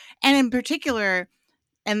interesting. And in particular,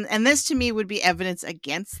 and this to me would be evidence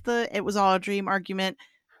against the it was all a dream argument,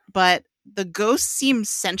 but the ghosts seem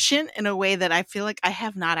sentient in a way that I feel like I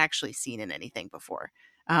have not actually seen in anything before.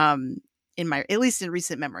 In my, at least in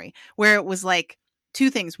recent memory, where it was like 2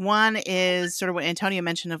 things. One is sort of what Antonio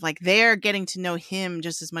mentioned of like, they're getting to know him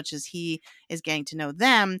just as much as he is getting to know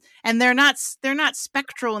them. And they're not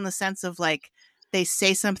spectral in the sense of like, they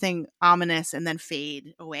say something ominous and then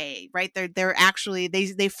fade away, right? They're actually,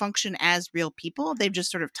 they function as real people. They've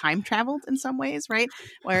just sort of time traveled in some ways, right?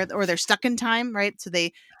 Or they're stuck in time, right? So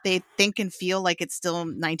they think and feel like it's still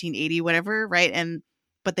 1980, whatever, right?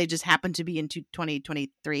 But they just happen to be in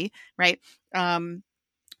 2023, right?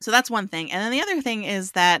 So that's one thing. And then the other thing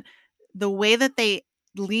is that the way that they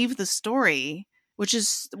leave the story, which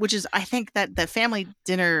is I think that the family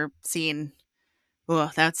dinner scene,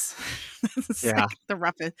 that's like the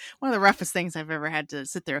roughest, one of the roughest things I've ever had to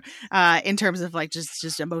sit through in terms of like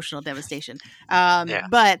just emotional devastation.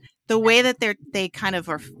 But the way that they kind of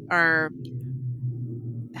are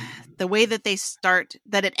the way that they start,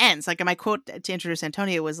 that it ends, like my quote to introduce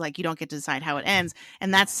Antonio was like, you don't get to decide how it ends.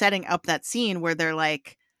 And that's setting up that scene where they're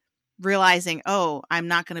like realizing, oh, I'm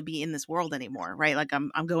not going to be in this world anymore. Right. Like I'm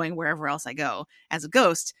going wherever else I go as a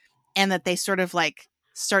ghost. And that they sort of like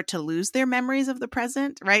start to lose their memories of the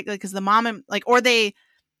present. Right. Like, cause the mom and like, or they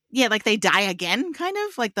die again, kind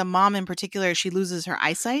of like the mom in particular, she loses her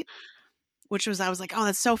eyesight, which was, I was like, oh,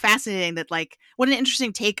 that's so fascinating that like, what an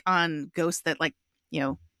interesting take on ghosts that like,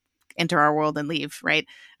 enter our world and leave, right?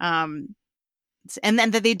 And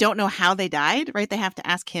then that they don't know how they died, right? They have to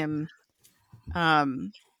ask him,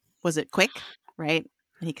 was it quick, right?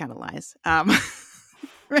 And he kind of lies,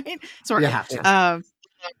 right? Sort of.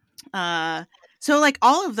 So like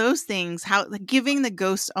all of those things, how like, giving the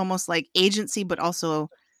ghost almost like agency, but also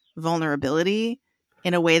vulnerability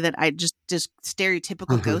in a way that I just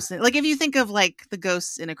stereotypical ghosts. Like if you think of like the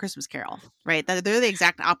ghosts in A Christmas Carol, right? They're the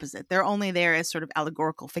exact opposite. They're only there as sort of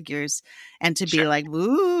allegorical figures and to be like,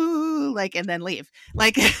 woo, like, and then leave.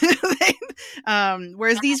 Like,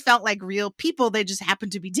 whereas these felt like real people. They just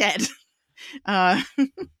happened to be dead.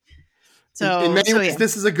 So in many ways,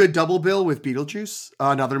 this is a good double bill with Beetlejuice,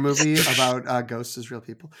 another movie about ghosts as real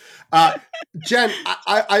people. Jen,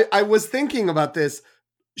 I was thinking about this.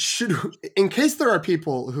 In case there are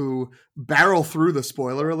people who barrel through the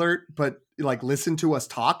spoiler alert, but like listen to us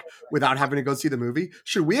talk without having to go see the movie,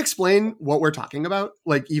 should we explain what we're talking about?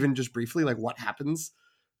 Like even just briefly, like what happens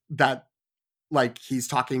that like he's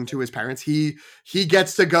talking to his parents. He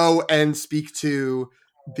gets to go and speak to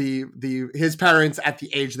his parents at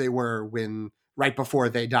the age they were when right before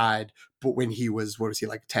they died, but when he was, what was he,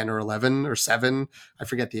 like 10 or 11 or 7? I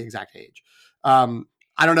forget the exact age.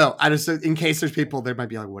 I don't know. I just, in case there's people, they might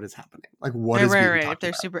be like, what is happening? Like, what is being If talked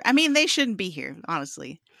they're about? super, I mean, they shouldn't be here.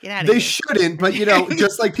 Honestly, get out of They here. shouldn't, but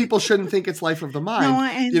just like people shouldn't think it's life of the mind.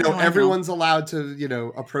 I know. Everyone's allowed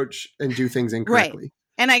to, approach and do things incorrectly. Right.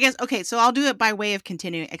 And I guess, okay, so I'll do it by way of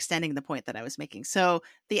extending the point that I was making. So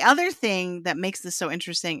the other thing that makes this so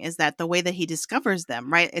interesting is that the way that he discovers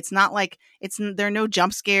them, right? It's not like there are no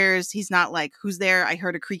jump scares. He's not like, who's there? I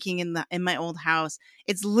heard a creaking in my old house.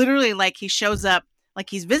 It's literally like he shows up,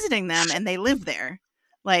 like he's visiting them and they live there.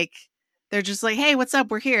 Like they're just like, hey, what's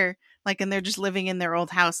up? We're here. Like, and they're just living in their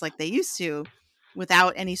old house like they used to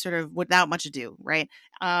without much ado. Right.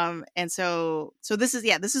 And so this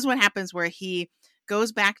is what happens where he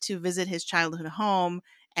goes back to visit his childhood home,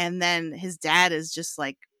 and then his dad is just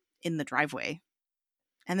like in the driveway,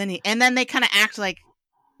 and then they kind of act like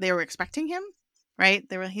they were expecting him, right?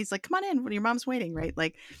 He's like, come on in, your mom's waiting, right?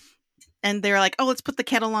 Like, and they're like, oh, let's put the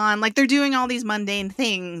kettle on. Like, they're doing all these mundane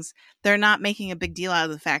things. They're not making a big deal out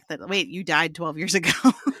of the fact that, wait, you died 12 years ago.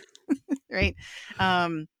 Right.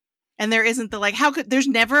 And there isn't there's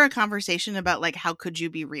never a conversation about like, how could you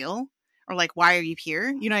be real? Or like, why are you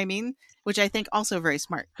here? You know what I mean? Which I think also very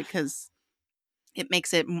smart, because it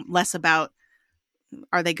makes it less about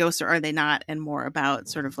are they ghosts or are they not, and more about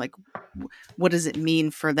sort of like what does it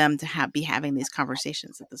mean for them to be having these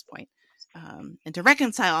conversations at this point, and to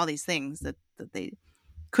reconcile all these things that they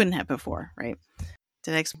couldn't have before, right?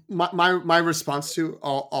 Did I my response to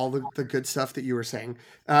all the good stuff that you were saying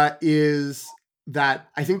is that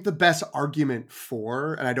I think the best argument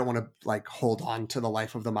for, and I don't want to like hold on to the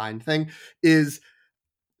life of the mind thing, is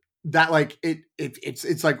that like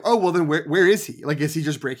it's like, oh, well then where is he? Like, is he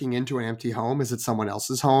just breaking into an empty home? Is it someone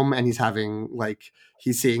else's home and he's having like,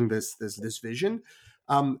 he's seeing this vision?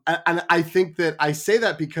 And I think that I say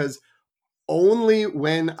that because only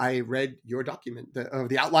when I read your document,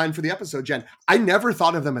 the outline for the episode, Jen, I never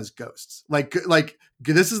thought of them as ghosts. Like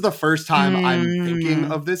this is the first time I'm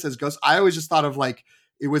thinking of this as ghosts. I always just thought of like,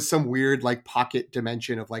 it was some weird like pocket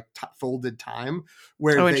dimension of like folded time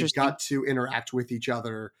where they got to interact with each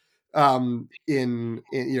other in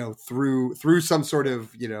through some sort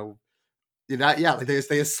of like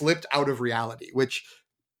they slipped out of reality, which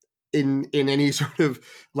in any sort of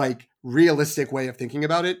like realistic way of thinking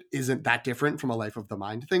about it isn't that different from a life of the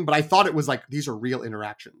mind thing. But I thought it was like, these are real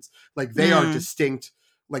interactions. Like they are distinct,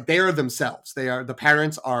 like they are themselves. The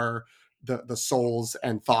parents are the souls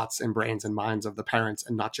and thoughts and brains and minds of the parents,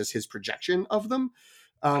 and not just his projection of them.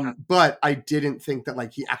 But I didn't think that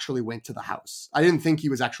like he actually went to the house. I didn't think he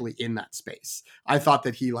was actually in that space. I thought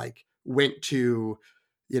that he like went to,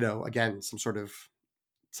 again,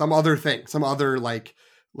 some other thing, some other like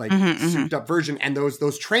souped up version. And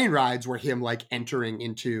those train rides were him like entering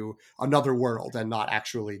into another world and not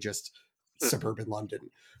actually just suburban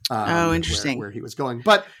London. Interesting. Where he was going.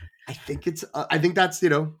 But I think I think that's,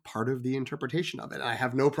 part of the interpretation of it. I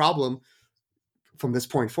have no problem from this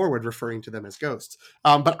point forward referring to them as ghosts.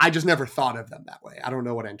 But I just never thought of them that way. I don't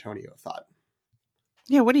know what Antonio thought.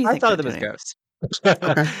 Yeah. What do you think? I thought of them as ghosts.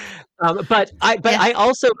 Okay. But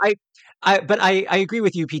I agree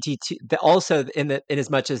with you, PT. That also in as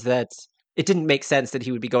much as that it didn't make sense that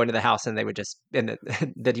he would be going to the house and they would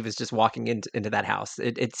that he was just walking into that house.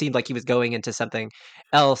 It seemed like he was going into something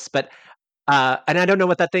else. But and I don't know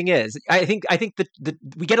what that thing is. I think that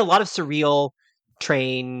we get a lot of surreal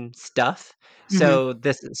train stuff. So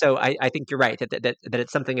I think you're right that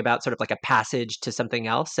it's something about sort of like a passage to something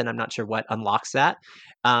else, and I'm not sure what unlocks that.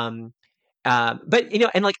 But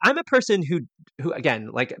and like I'm a person who again,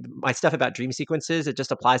 like my stuff about dream sequences, it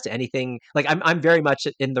just applies to anything. Like I'm very much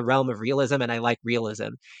in the realm of realism, and I like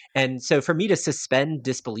realism. And so for me to suspend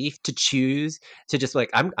disbelief, to choose to just like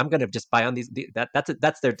I'm going to just buy on that's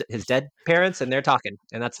his dead parents and they're talking,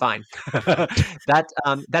 and that's fine.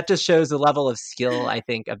 That just shows the level of skill, I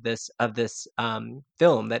think, of this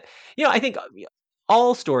film. That I think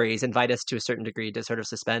all stories invite us to a certain degree to sort of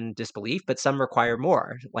suspend disbelief, but some require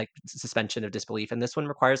more, like suspension of disbelief, and this one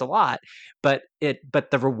requires a lot. But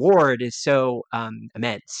the reward is so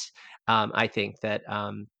immense. I think that.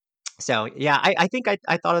 So yeah, I think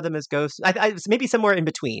I thought of them as ghosts. I maybe somewhere in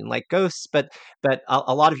between, like ghosts, but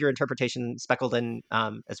a lot of your interpretation speckled in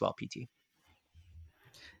as well, PT.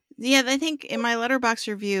 Yeah, I think in my Letterboxd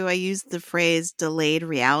review, I used the phrase "delayed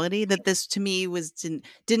reality." That this to me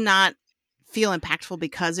did not feel impactful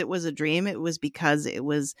because it was a dream. It was because it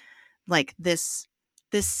was like this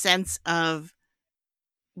sense of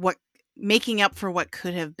what making up for what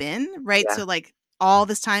could have been, right? Yeah. So like all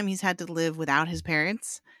this time he's had to live without his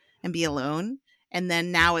parents and be alone, and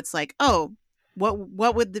then now it's like, oh, what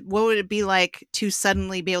would it be like to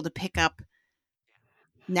suddenly be able to pick up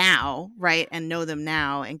now, right, and know them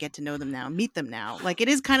now and get to know them now, meet them now. Like it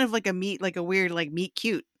is kind of like a weird like meet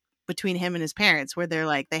cute between him and his parents, where they're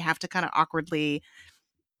like they have to kind of awkwardly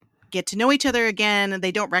get to know each other again, and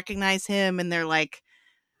they don't recognize him, and they're like,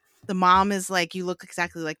 the mom is like, you look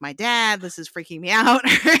exactly like my dad, this is freaking me out.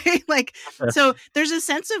 Right? Like, so there's a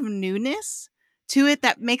sense of newness to it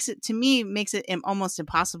that makes it almost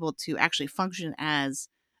impossible to actually function as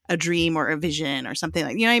a dream or a vision or something,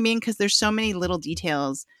 like, you know what I mean? Because there's so many little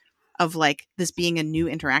details of like this being a new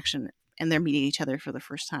interaction, and they're meeting each other for the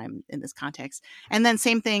first time in this context. And then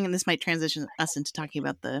same thing, and this might transition us into talking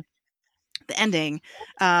about the ending.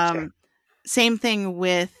 Same thing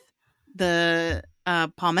with the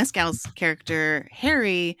Paul Mescal's character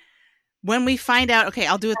Harry. When we find out, okay,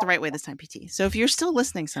 I'll do it the right way this time, PT. So if you're still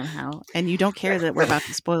listening somehow and you don't care that we're about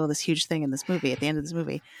to spoil this huge thing in this movie at the end of this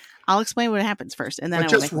movie, I'll explain what happens first, and then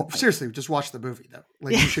seriously, just watch the movie though.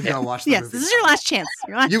 Like, you should go watch the movie. Yes, this is your last chance.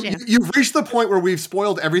 You've reached the point where we've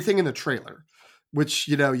spoiled everything in the trailer, which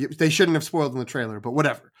they shouldn't have spoiled in the trailer, but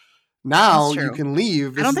whatever. Now you can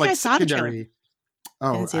leave. I don't think I saw the trailer.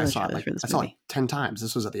 Oh, I saw it 10 times.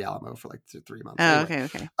 This was at the Alamo for like 3 months. Oh, anyway.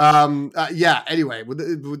 Okay. Yeah. Anyway,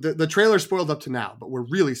 the trailer spoiled up to now, but we're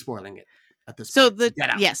really spoiling it at this point. So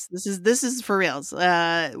yes, this is for reals.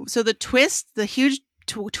 So the twist, the huge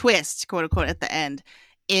twist, quote unquote, at the end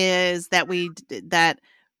is that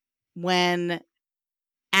when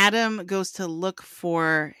Adam goes to look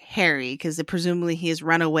for Harry, because presumably he has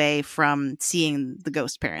run away from seeing the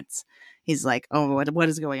ghost parents. He's like, oh, what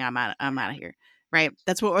is going on? I'm out of here. Right.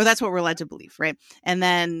 That's what we're led to believe. Right. And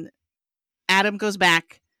then Adam goes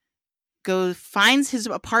back, finds his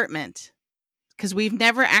apartment, because we've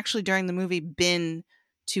never actually during the movie been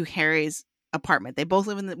to Harry's apartment. They both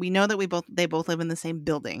live we know that they both live in the same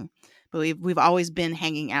building, but we've always been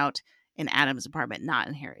hanging out in Adam's apartment, not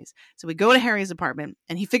in Harry's. So we go to Harry's apartment,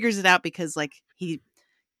 and he figures it out because like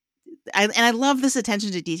I love this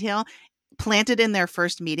attention to detail. Planted in their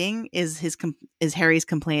first meeting is Harry's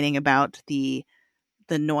complaining about the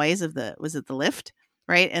noise of the lift,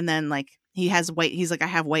 right? And then like he's like, I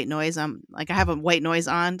have white noise. I have a white noise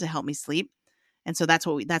on to help me sleep. And so that's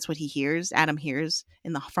what he hears. Adam hears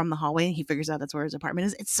from the hallway, and he figures out that's where his apartment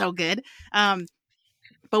is. It's so good.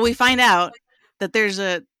 But we find out that there's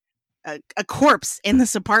a corpse in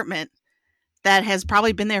this apartment that has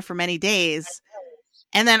probably been there for many days.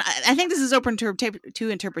 And then I think this is open to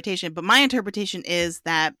interpretation, but my interpretation is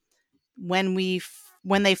that when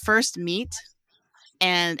they first meet,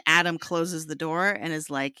 and Adam closes the door and is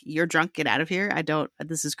like, "You're drunk, get out of here.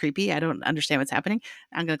 This is creepy. I don't understand what's happening.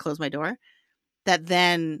 I'm going to close my door." That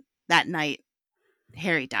then that night,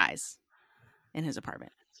 Harry dies in his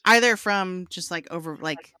apartment, either from just like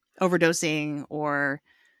overdosing or,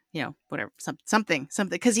 whatever, something,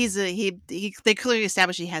 because they clearly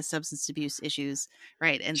established he has substance abuse issues.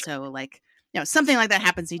 Right. And so like, something like that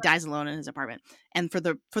happens. He dies alone in his apartment. And for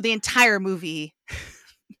the entire movie,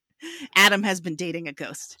 Adam has been dating a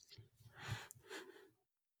ghost.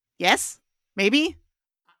 Yes? Maybe?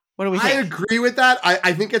 What do we think? I agree with that.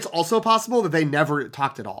 I think it's also possible that they never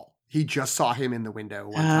talked at all. He just saw him in the window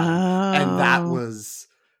one time. And that was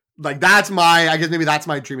like, I guess maybe that's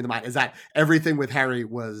my dream of the mind, is that everything with Harry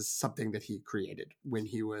was something that he created when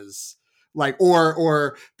he was like,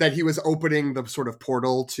 or that he was opening the sort of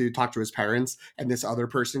portal to talk to his parents, and this other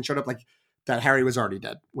person showed up, like that Harry was already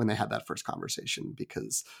dead when they had that first conversation,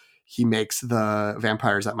 because he makes the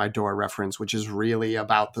Vampires at My Door reference, which is really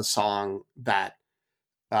about the song that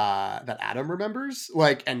Adam remembers,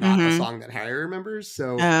 like, and not the song that Harry remembers.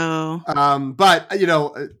 So, but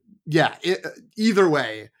either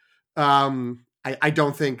way, I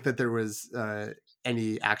don't think that there was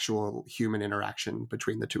any actual human interaction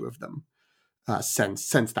between the two of them since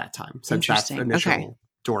that time, since that initial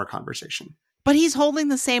door conversation. But he's holding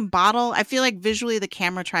the same bottle. I feel like visually the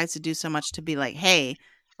camera tries to do so much to be like, hey,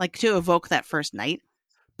 like to evoke that first night.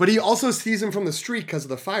 But he also sees him from the street because of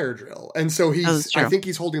the fire drill. And so I think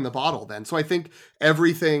he's holding the bottle then. So I think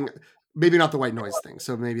everything, maybe not the white noise thing.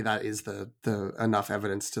 So maybe that is the enough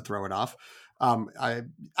evidence to throw it off. I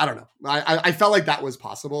don't know. I felt like that was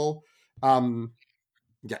possible. But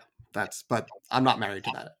I'm not married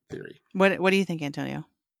to that theory. What do you think, Antonio?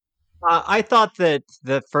 I thought that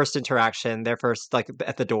the first interaction, their first, like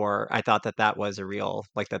at the door, I thought that was a real,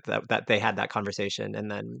 like that they had that conversation, and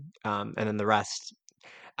then the rest,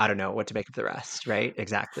 I don't know what to make of the rest, right?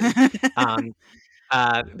 Exactly. And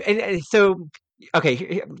so,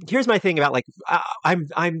 okay, here's my thing about like,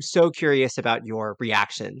 I'm so curious about your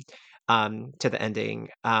reaction to the ending,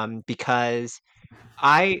 because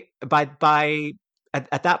by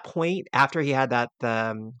at that point, after he had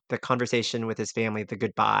the conversation with his family, the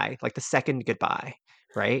goodbye, like the second goodbye,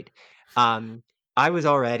 right? Um, I was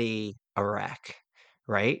already a wreck,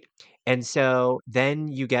 right? And so then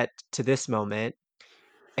you get to this moment,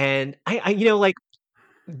 and like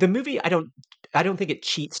the movie, I don't think it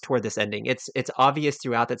cheats toward this ending. It's obvious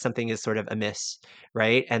throughout that something is sort of amiss,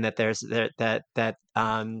 right? And that there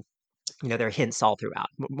are hints all throughout,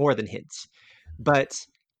 more than hints. But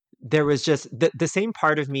there was just the same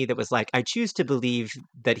part of me that was like, I choose to believe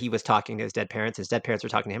that he was talking to his dead parents. His dead parents were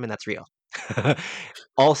talking to him, and that's real.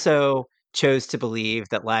 Also chose to believe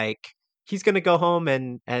that like he's gonna go home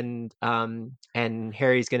and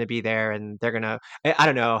Harry's gonna be there, and they're gonna. I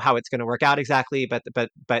don't know how it's gonna work out exactly, but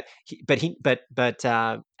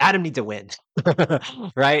Adam needs a win,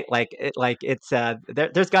 right?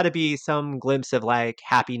 There's got to be some glimpse of like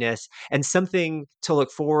happiness and something to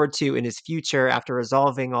look forward to in his future after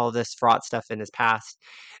resolving all this fraught stuff in his past.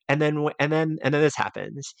 And then this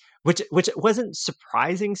happens, which wasn't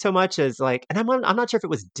surprising so much as like, and I'm not sure if it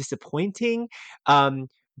was disappointing,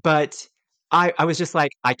 but I was just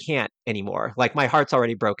like, I can't anymore. Like my heart's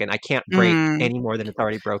already broken. I can't break any more than it's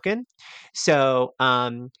already broken. So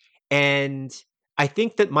and I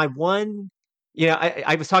think that my one,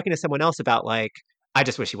 I was talking to someone else about like, I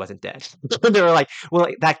just wish he wasn't dead. They were like, well,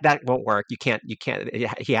 that won't work. You can't.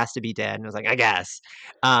 He has to be dead. And I was like, I guess.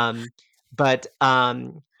 But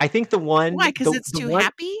I think the one, Why? Because it's too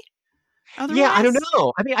happy. Otherwise? Yeah, I don't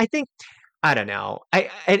know. I mean, I don't know.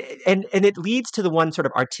 And it leads to the one sort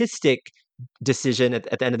of artistic decision at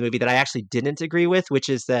the end of the movie that I actually didn't agree with, which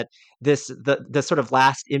is that the sort of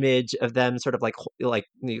last image of them sort of like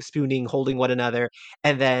spooning, holding one another,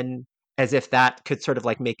 and then as if that could sort of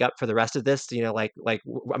like make up for the rest of this,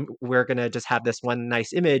 we're gonna just have this one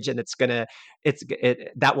nice image, and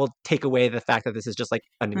that will take away the fact that this is just like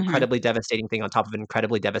an incredibly devastating thing on top of an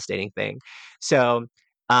incredibly devastating thing. So,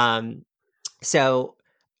 so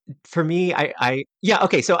for me,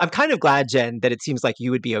 okay. So I'm kind of glad, Jen, that it seems like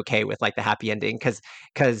you would be okay with like the happy ending, because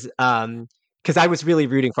I was really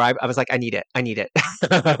rooting for. I was like, I need it. And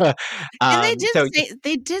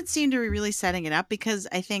they did seem to be really setting it up, because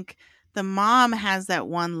I think the mom has that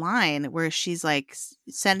one line where she's like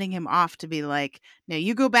sending him off to be like, no,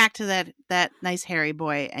 you go back to that nice Harry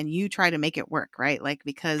boy and you try to make it work, right? Like,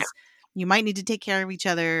 because you might need to take care of each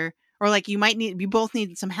other, or like you both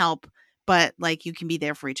need some help, but like you can be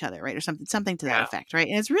there for each other, right? Or something to that effect, right?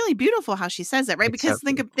 And it's really beautiful how she says that, right? Because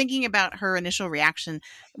thinking about her initial reaction,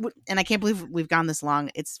 and I can't believe we've gone this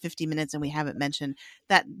long. It's 50 minutes and we haven't mentioned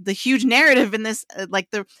that the huge narrative in this, like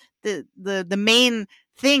the main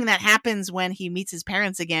thing that happens when he meets his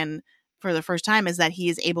parents again for the first time is that he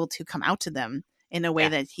is able to come out to them in a way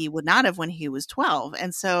that he would not have when he was 12.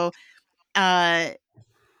 And so that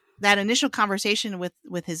initial conversation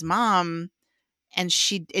with his mom, and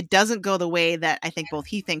it doesn't go the way that I think both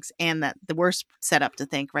he thinks and that the worst set up to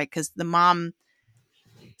think, right? Because the mom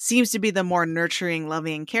seems to be the more nurturing,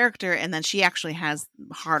 loving character, and then she actually has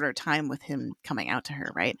a harder time with him coming out to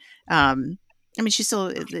her, right? I mean, she still,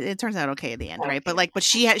 it turns out okay at the end, right? But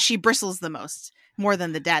she bristles the most, more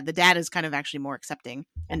than the dad. The dad is kind of actually more accepting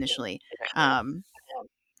initially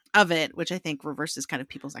of it, which I think reverses kind of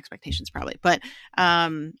people's expectations probably. But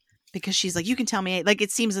because she's like, you can tell me, like,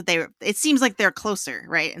 it seems like they're closer,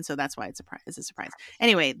 right? And so that's why it's a surprise.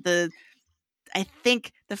 Anyway, I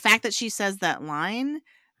think the fact that she says that line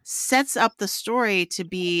sets up the story to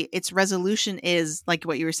be, its resolution is like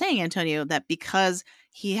what you were saying, Antonio, that because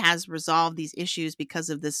he has resolved these issues because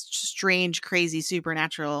of this strange, crazy,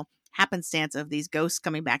 supernatural happenstance of these ghosts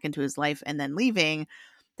coming back into his life and then leaving,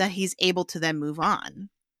 that he's able to then move on.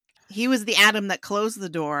 He was the Adam that closed the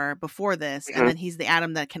door before this, and then he's the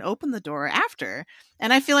Adam that can open the door after.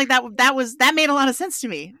 And I feel like that made a lot of sense to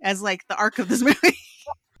me as like the arc of this movie.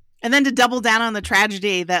 And then to double down on the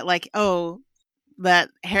tragedy that like, that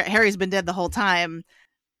Harry's been dead the whole time.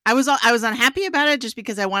 I was unhappy about it just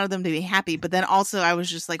because I wanted them to be happy, but then also I was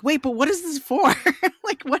just like, wait, but what is this for?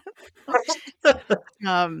 Like what?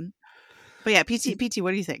 But yeah, PT, what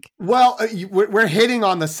do you think? Well, we're hitting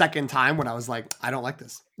on the second time when I was like, I don't like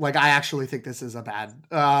this. Like, I actually think this is a bad,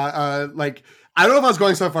 like, I don't know if I was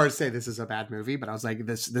going so far as to say this is a bad movie, but I was like,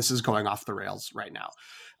 this is going off the rails right now.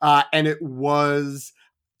 And it was,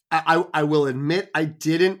 I will admit, I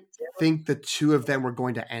didn't think the two of them were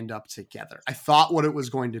going to end up together. I thought what it was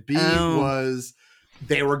going to be was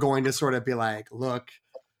they were going to sort of be like, look,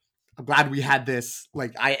 I'm glad we had this.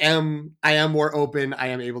 Like, I am more open. I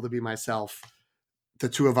am able to be myself. The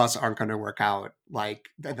two of us aren't going to work out. Like,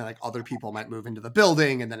 then like other people might move into the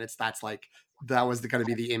building, and then that was going to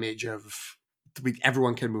be the image of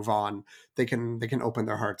everyone can move on. They can open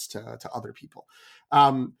their hearts to other people.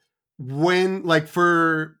 When like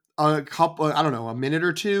for a couple, I don't know, a minute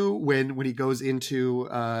or two, when he goes into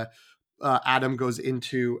Adam goes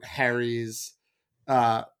into Harry's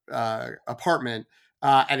apartment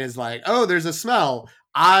and is like, oh, there's a smell.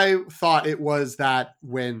 I thought it was that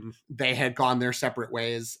when they had gone their separate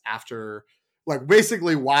ways after, like,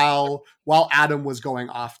 basically while Adam was going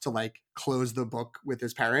off to like close the book with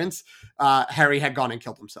his parents, Harry had gone and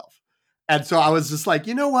killed himself. And so I was just like,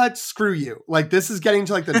 you know what? Screw you. Like, this is getting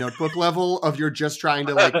to like the Notebook level of you're just trying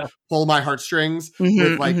to like pull my heartstrings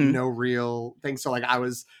with like no real thing. So like I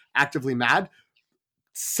was actively mad.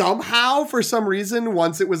 Somehow, for some reason,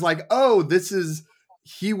 once it was like, oh, this is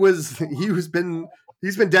he's been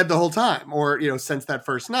dead the whole time, or you know, since that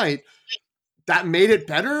first night, that made it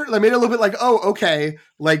better. That made it a little bit like, oh, okay.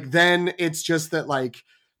 Like then it's just that like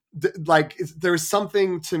there's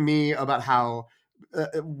something to me about how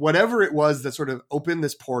whatever it was that sort of opened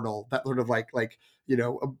this portal that sort of like you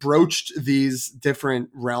know, broached these different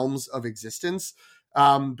realms of existence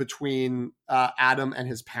between Adam and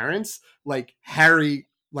his parents. Like Harry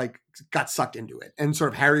like got sucked into it, and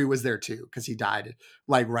sort of Harry was there too because he died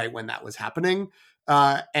like right when that was happening,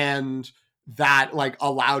 and that like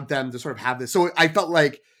allowed them to sort of have this. So I felt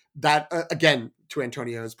like that again, to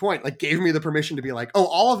Antonio's point, like gave me the permission to be like, oh,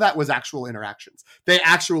 all of that was actual interactions. They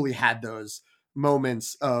actually had those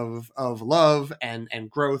moments of love and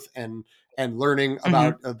growth and learning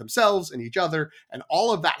about themselves and each other, and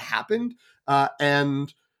all of that happened.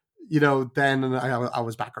 And you know, then I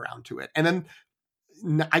was back around to it, and then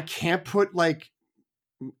I can't put it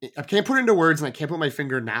into words, and I can't put my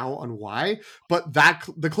finger now on why, but that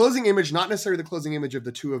the closing image, not necessarily the closing image of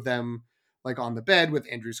the two of them like on the bed with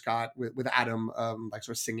Andrew Scott with Adam like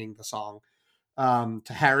sort of singing the song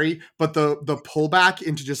to Harry, but the pullback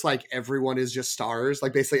into just like everyone is just stars,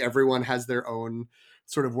 like basically everyone has their own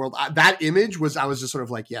sort of world. That image was, I was just sort of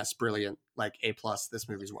like, yes, brilliant, like A+, this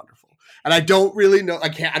movie's wonderful. And I don't really know,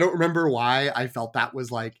 I don't remember why I felt that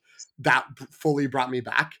was like, that fully brought me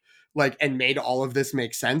back, like, and made all of this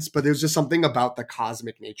make sense. But there's just something about the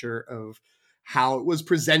cosmic nature of how it was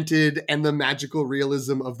presented and the magical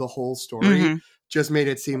realism of the whole story just made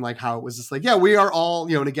it seem like how it was just like, yeah, we are all,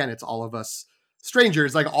 you know, and again, it's all of us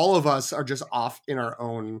strangers, like all of us are just off in our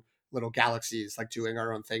own little galaxies, like doing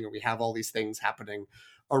our own thing, and we have all these things happening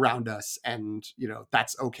around us, and you know,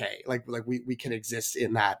 that's okay, like we can exist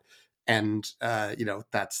in that, and you know,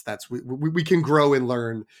 that's we can grow and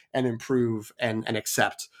learn and improve and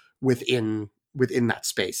accept within that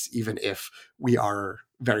space, even if we are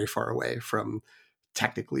very far away from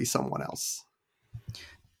technically someone else.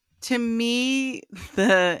 To me,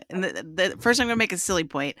 the first I'm going to make a silly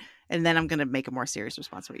point, and then I'm going to make a more serious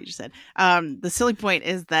response to what you just said. The silly point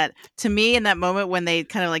is that to me, in that moment when they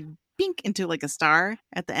kind of like bink into like a star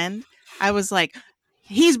at the end, I was like,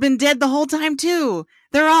 he's been dead the whole time too.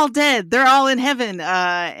 They're all dead. They're all in heaven.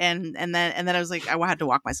 And then I was like, I had to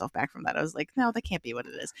walk myself back from that. I was like, no, that can't be what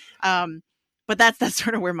it is. But that's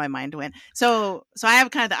sort of where my mind went. So I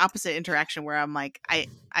have kind of the opposite interaction where I'm like,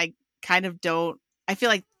 I kind of don't. I feel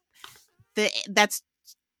like that's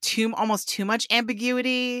almost too much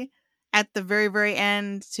ambiguity at the very, very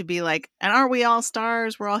end to be like, and aren't we all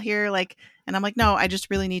stars? We're all here, like. And I'm like, no, I just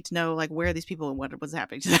really need to know like where are these people and what was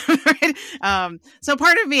happening to them. Right? So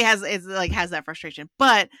part of me has that frustration.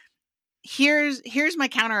 But here's my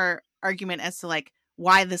counter argument as to like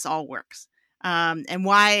why this all works, and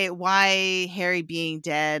why Harry being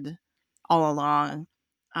dead all along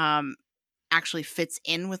actually fits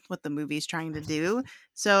in with what the movie's trying to do.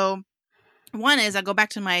 So one is, I go back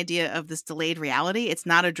to my idea of this delayed reality. It's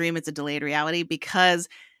not a dream, it's a delayed reality, because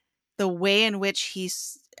the way in which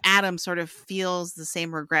Adam sort of feels the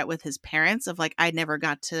same regret with his parents of like, they never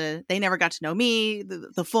got to know me,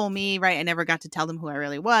 the full me, right? I never got to tell them who I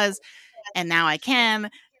really was. And now I can.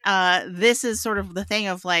 This is sort of the thing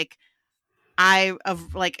of like, kind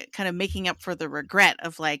of making up for the regret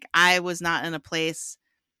of like, I was not in a place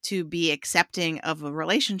to be accepting of a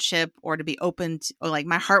relationship or to be open to, or like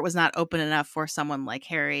my heart was not open enough for someone like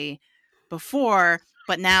Harry before.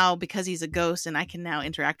 But now, because he's a ghost and I can now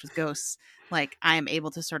interact with ghosts, like I am able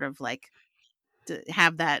to sort of like to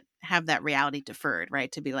have that reality deferred,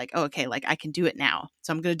 right? To be like, oh, okay, like I can do it now.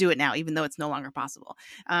 So I'm going to do it now, even though it's no longer possible.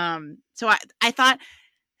 So I thought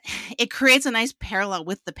it creates a nice parallel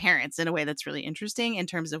with the parents in a way that's really interesting in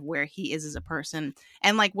terms of where he is as a person,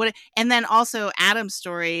 and like and then also Adam's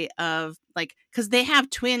story of like, because they have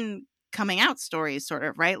twin coming out stories sort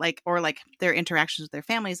of, right? Like, or like their interactions with their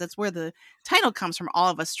families. That's where the title comes from, All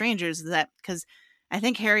of Us Strangers, that because I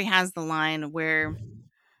think Harry has the line where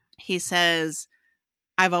he says,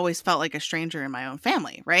 I've always felt like a stranger in my own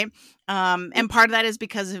family, right? And part of that is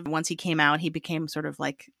because of once he came out, he became sort of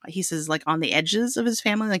like, he says, like on the edges of his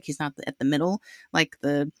family, like he's not at the middle, like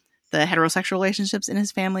the heterosexual relationships in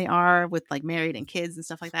his family are, with like married and kids and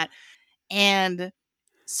stuff like that. And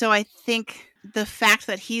so I think the fact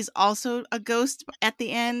that he's also a ghost at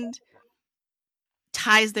the end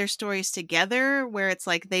ties their stories together, where it's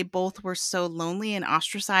like they both were so lonely and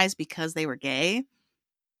ostracized because they were gay,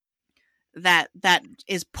 that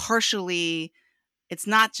is partially, it's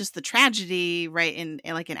not just the tragedy, right, in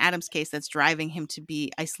like in Adam's case, that's driving him to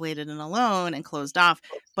be isolated and alone and closed off,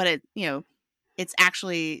 but it, you know, it's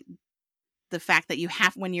actually the fact that you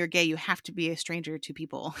have, when you're gay, you have to be a stranger to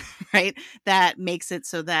people, right? That makes it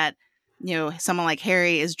so that, you know, someone like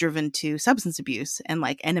Harry is driven to substance abuse, and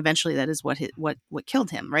like, and eventually that is what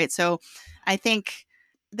killed him, right? So I think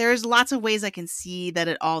there's lots of ways I can see that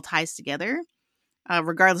it all ties together,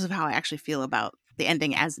 regardless of how I actually feel about the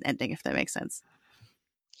ending as an ending, if that makes sense.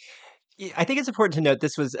 I think it's important to note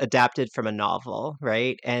this was adapted from a novel,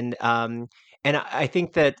 right? And I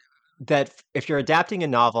think that if you're adapting a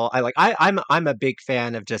novel, I'm a big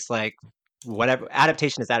fan of just like whatever,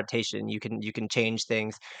 adaptation is adaptation. You can change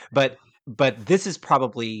things, but this is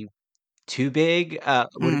probably too big.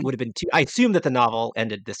 Would have been too. I assume that the novel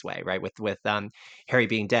ended this way, right? With Harry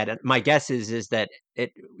being dead. And my guess is that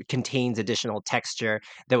it contains additional texture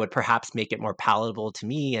that would perhaps make it more palatable to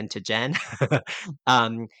me and to Jen.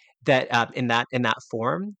 um, that in that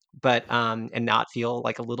form, but and not feel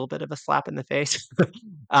like a little bit of a slap in the face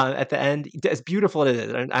at the end. As beautiful as it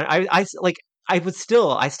is, and I like. I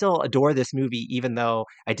still adore this movie, even though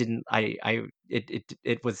I didn't.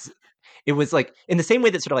 It was like in the same way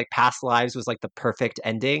that sort of like Past Lives was like the perfect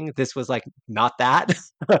ending. This was like not that,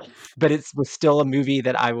 but it was still a movie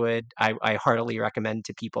that I heartily recommend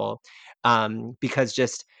to people, because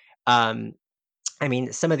just I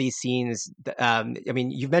mean, some of these scenes. I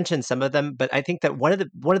mean, you've mentioned some of them, but I think that one of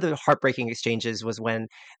the heartbreaking exchanges was when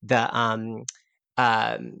the um,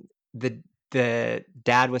 the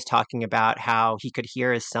dad was talking about how he could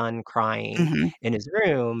hear his son crying Mm-hmm. in his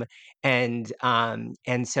room, and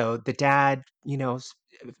so the dad,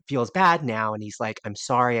 feels bad now, and he's like, "I'm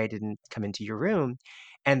sorry, I didn't come into your room,"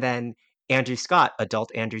 and then Andrew Scott, adult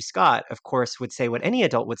Andrew Scott, of course, would say what any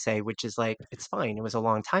adult would say, which is like, "It's fine, it was a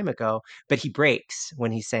long time ago." But he breaks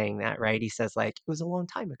when he's saying that, right? He says like, "It was a long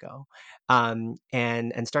time ago,"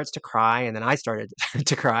 and starts to cry, and then I started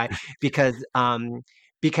to cry because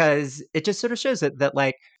it just sort of shows that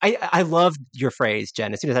like I love your phrase,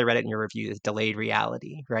 Jen. As soon as I read it in your review, is delayed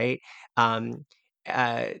reality, right? Um,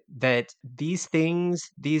 that these things,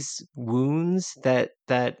 these wounds that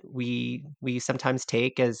we sometimes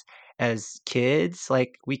take as kids,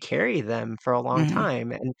 like we carry them for a long Mm-hmm.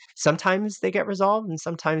 time, and sometimes they get resolved and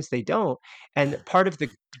sometimes they don't. And part of the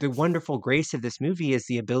wonderful grace of this movie is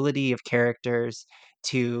the ability of characters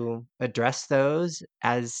to address those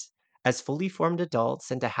as fully formed adults,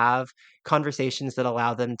 and to have conversations that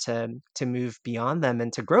allow them to move beyond them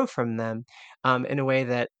and to grow from them, in a way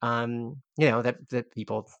that that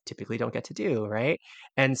people typically don't get to do, right?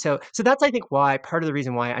 And so that's, I think, why part of the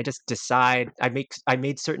reason why I just decide I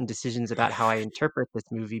made certain decisions about how I interpret this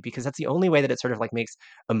movie, because that's the only way that it sort of like makes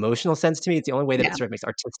emotional sense to me. It's the only way that it Yeah. sort of makes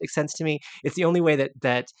artistic sense to me. It's the only way that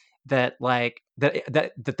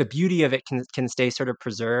the beauty of it can stay sort of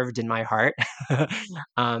preserved in my heart.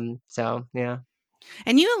 So yeah.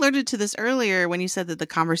 And you alerted to this earlier when you said that the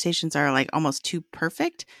conversations are like almost too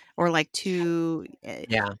perfect, or like too,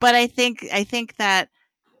 Yeah. but I think that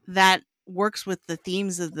works with the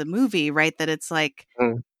themes of the movie, right? That it's like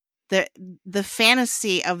Mm. the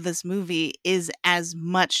fantasy of this movie is as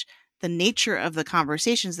much the nature of the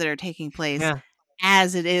conversations that are taking place Yeah.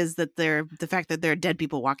 as it is that the fact that there are dead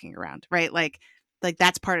people walking around, right? Like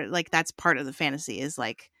that's part of the fantasy, is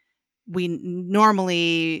like, we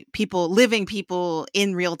normally, living people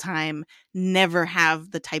in real time, never have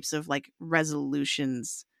the types of like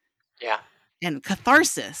resolutions Yeah. and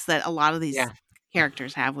catharsis that a lot of these Yeah.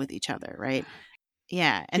 characters have with each other, right?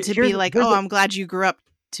 Yeah, and to Here's be like, here's oh, a I'm glad you grew up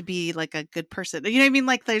to be like a good person. You know what I mean?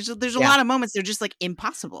 Like there's a Yeah. lot of moments they're just like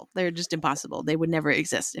impossible. They're just impossible. They would never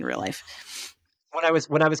exist in real life.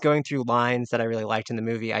 When I was going through lines that I really liked in the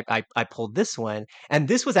movie, I pulled this one, and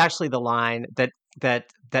this was actually the line that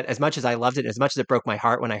as much as I loved it, as much as it broke my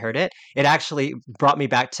heart when I heard it, it actually brought me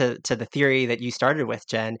back to the theory that you started with,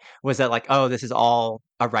 Jen, was that like, oh, this is all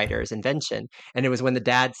a writer's invention. And it was when the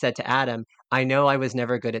dad said to Adam, "I know I was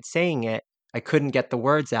never good at saying it. I couldn't get the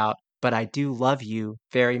words out, but I do love you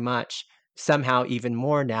very much. somehow even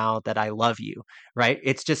more now that I love you, right?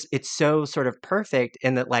 It's so sort of perfect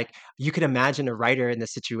in that, like, you could imagine a writer in the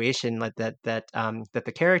situation like that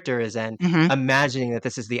the character is in, Mhm. imagining that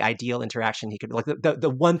this is the ideal interaction he could, like, the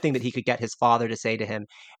one thing that he could get his father to say to him,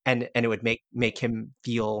 and it would make him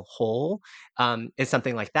feel whole, is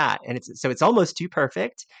something like that. And it's almost too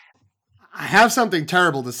perfect. I have something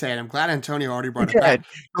terrible to say, and I'm glad Antonio already brought it Good. back.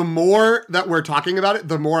 The more that we're talking about it,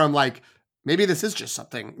 the more I'm like, maybe this is just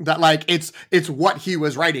something that, like, it's what he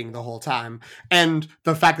was writing the whole time. And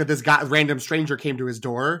the fact that this guy, random stranger, came to his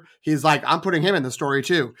door, he's like, I'm putting him in the story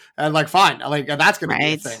too. And like, fine, like, that's going to be a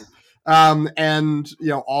Right. thing. And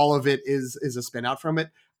all of it is a spin out from it.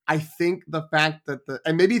 I think the fact that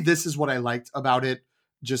and maybe this is what I liked about it,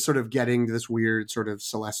 just sort of getting this weird sort of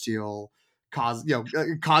celestial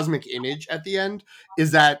cosmic image at the end,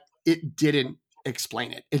 is that it didn't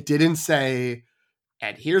explain it. It didn't say,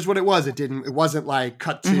 and here's what it was. It wasn't like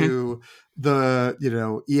cut to the,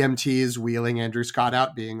 EMTs wheeling Andrew Scott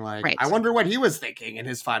out being like, Right. I wonder what he was thinking in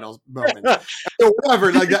his final moments.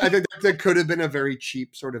 Whatever. Like, I think that could have been a very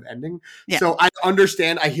cheap sort of ending. Yeah. So I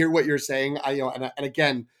understand. I hear what you're saying. And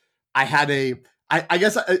again, I had I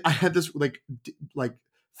guess I had this like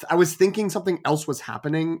I was thinking something else was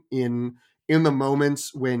happening in the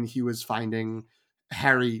moments when he was finding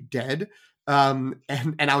Harry dead. And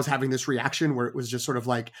I was having this reaction where it was just sort of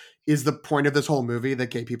like, is the point of this whole movie that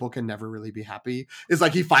gay people can never really be happy? Is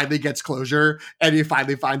like he finally gets closure and he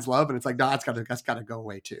finally finds love, and it's like, no, that's gotta go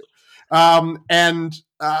away too. And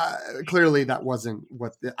clearly that wasn't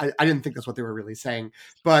what I didn't think that's what they were really saying,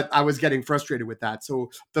 but I was getting frustrated with that. So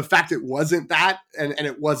the fact it wasn't that, and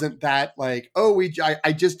it wasn't that like, oh,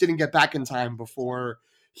 I just didn't get back in time before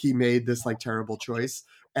he made this like terrible choice.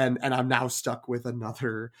 And I'm now stuck with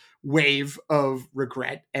another wave of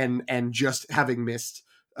regret and just having missed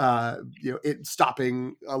it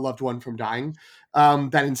stopping a loved one from dying.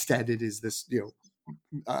 That instead it is this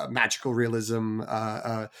magical realism,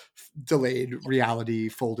 delayed reality,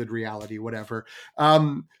 folded reality, whatever.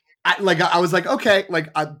 I was like, okay, like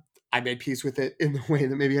I made peace with it in the way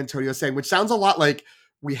that maybe Antonio was saying, which sounds a lot like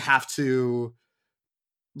we have to,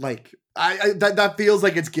 like, that feels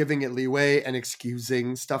like it's giving it leeway and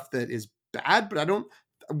excusing stuff that is bad, but I don't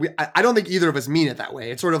think either of us mean it that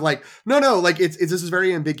way. It's sort of like, no, like this is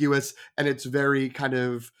very ambiguous, and it's very kind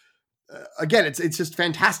of, again, it's just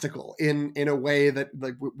fantastical in a way that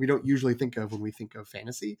like we don't usually think of when we think of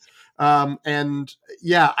fantasy. And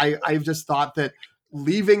yeah, I've just thought that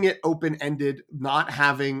leaving it open-ended, not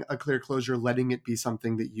having a clear closure, letting it be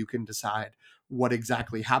something that you can decide what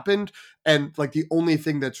exactly happened, and like the only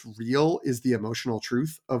thing that's real is the emotional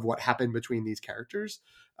truth of what happened between these characters.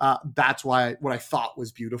 That's what I thought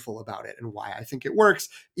was beautiful about it, and why I think it works,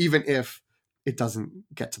 even if it doesn't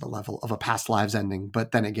get to the level of a past lives ending.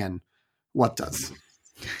 But then again, what does?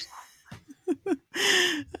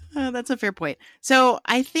 That's a fair point. So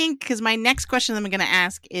I think, because my next question that I'm going to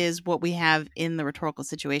ask is what we have in the rhetorical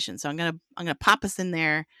situation. So I'm gonna pop us in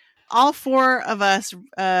there. All four of us,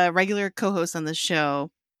 regular co-hosts on the show,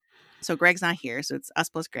 so Greg's not here, so it's us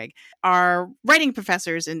plus Greg, are writing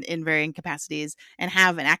professors in varying capacities and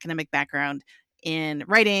have an academic background in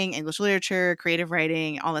writing, English literature, creative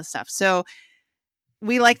writing, all this stuff. So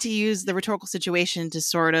we like to use the rhetorical situation to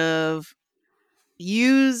sort of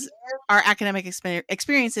use our academic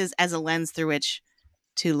experiences as a lens through which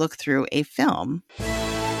to look through a film.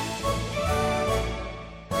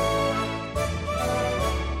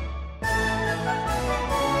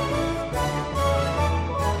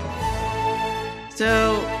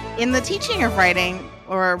 So, in the teaching of writing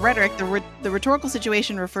or rhetoric, the rhetorical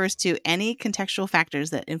situation refers to any contextual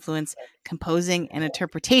factors that influence composing and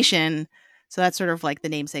interpretation. So that's sort of like the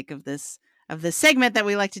namesake of this segment that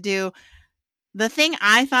we like to do. The thing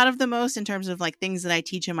I thought of the most in terms of like things that I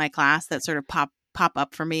teach in my class that sort of pop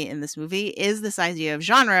up for me in this movie is this idea of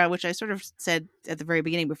genre, which I sort of said at the very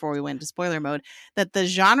beginning before we went into spoiler mode, that the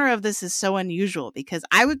genre of this is so unusual, because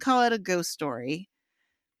I would call it a ghost story.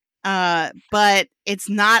 But it's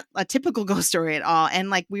not a typical ghost story at all.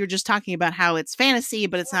 And like we were just talking about how it's fantasy,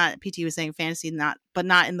 but it's not. PT was saying fantasy, not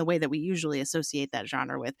in the way that we usually associate that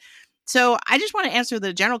genre with. So I just want to answer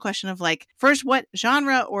the general question of like, first, what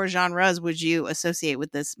genre or genres would you associate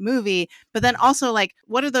with this movie? But then also like,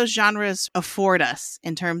 what do those genres afford us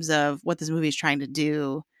in terms of what this movie is trying to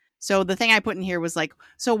do? So the thing I put in here was like,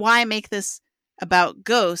 so why make this about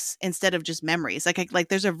ghosts instead of just memories? Like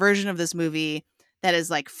there's a version of this movie that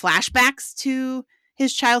is like flashbacks to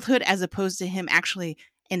his childhood as opposed to him actually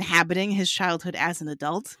inhabiting his childhood as an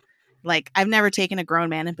adult. Like, I've never taken a grown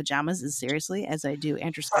man in pajamas as seriously as I do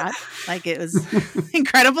Andrew Scott. Like, it was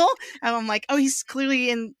incredible. And I'm like, oh, he's clearly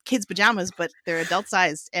in kids' pajamas, but they're adult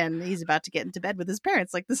sized, and he's about to get into bed with his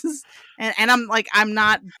parents. Like, this is, and I'm like, I'm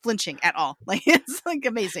not flinching at all. Like, it's like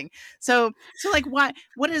amazing. So like, what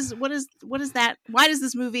is that? Why does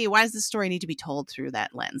this story need to be told through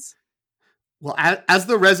that lens? Well, as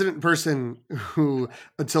the resident person who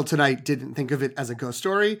until tonight didn't think of it as a ghost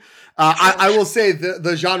story, I will say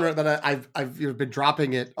the genre that I've been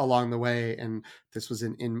dropping it along the way, and this was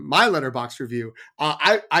in my Letterboxd review.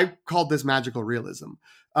 I called this magical realism,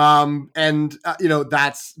 and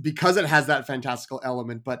that's because it has that fantastical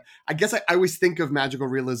element. But I guess I always think of magical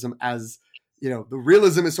realism as, the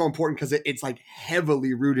realism is so important because it's like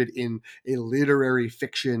heavily rooted in a literary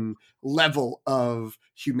fiction level of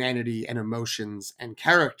humanity and emotions and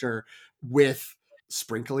character with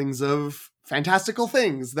sprinklings of fantastical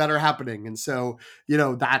things that are happening. And so,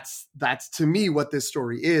 that's to me what this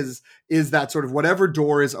story is that sort of whatever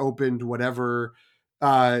door is opened, whatever,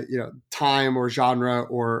 time or genre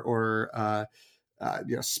or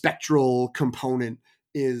spectral component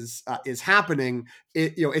is happening.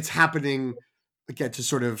 It's happening again to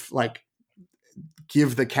sort of like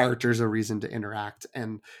give the characters a reason to interact.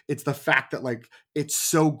 And it's the fact that like it's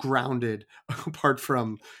so grounded apart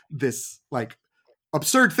from this like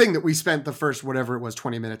absurd thing that we spent the first whatever it was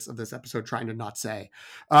 20 minutes of this episode trying to not say,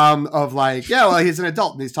 of like, yeah, well, he's an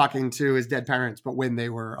adult and he's talking to his dead parents, but when they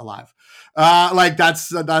were alive. Like that's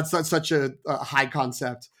such a high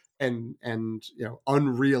concept and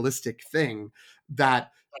unrealistic thing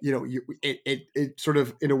that it sort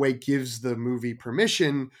of in a way gives the movie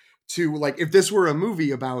permission to, like, if this were a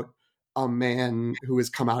movie about a man who has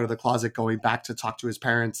come out of the closet going back to talk to his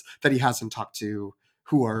parents that he hasn't talked to,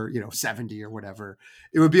 who are 70 or whatever,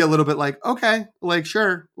 it would be a little bit like, okay, like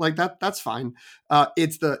sure, like that's fine.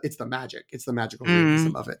 It's the magic, it's the magical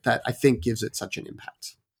realism of it that I think gives it such an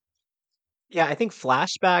impact. Yeah, I think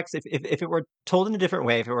flashbacks, if it were told in a different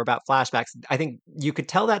way, if it were about flashbacks, I think you could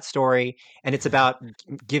tell that story, and it's about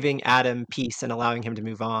giving Adam peace and allowing him to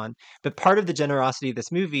move on. But part of the generosity of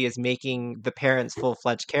this movie is making the parents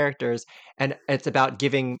full-fledged characters, and it's about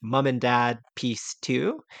giving mom and dad peace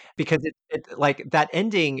too, because it like that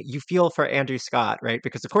ending, you feel for Andrew Scott, right?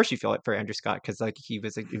 Because of course you feel it for Andrew Scott, because like he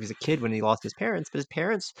was a kid when he lost his parents, but his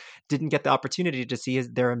parents didn't get the opportunity to see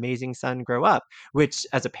their amazing son grow up, which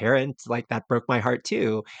as a parent, like that broke my heart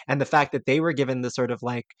too. And the fact that they were given the sort of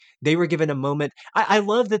like, they were given a moment. I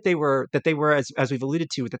love that they were as we've alluded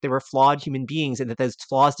to, that they were flawed human beings, and that those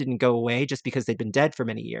flaws didn't go away just because they've been dead for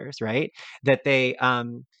many years, right? That they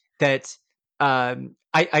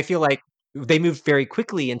I feel like they moved very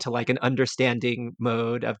quickly into like an understanding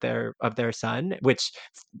mode of their son, which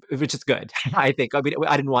is good. I think. I mean,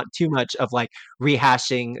 I didn't want too much of like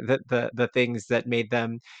rehashing the things that made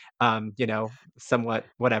them, somewhat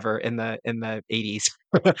whatever in the 80s.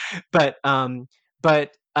 but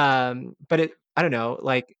it, I don't know,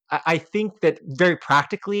 like I think that very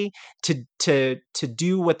practically, to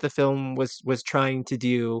do what the film was trying to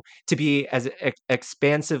do, to be as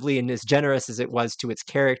expansively and as generous as it was to its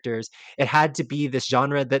characters, it had to be this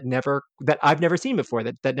genre that I've never seen before,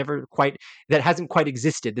 that hasn't quite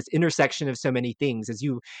existed, this intersection of so many things, as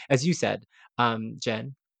you said,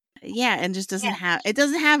 Jen. Yeah, and just doesn't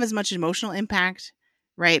have as much emotional impact,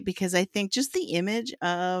 right? Because I think just the image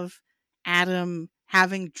of Adam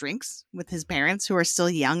having drinks with his parents who are still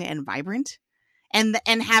young and vibrant, and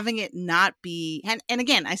having it not be, and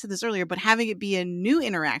again, I said this earlier, but having it be a new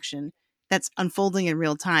interaction that's unfolding in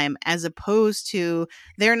real time, as opposed to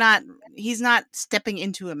he's not stepping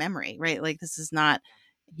into a memory, right? Like, this is not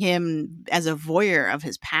him as a voyeur of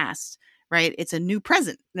his past, right? It's a new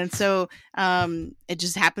present. And so it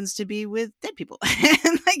just happens to be with dead people.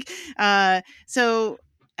 And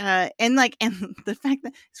the fact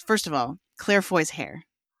that, first of all, Claire Foy's hair,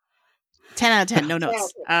 10 out of 10, no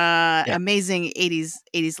notes. Yeah. Amazing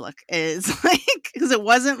 80s look. Is like, because it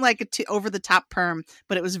wasn't like over the top perm,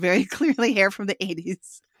 but it was very clearly hair from the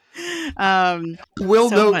 80s. Will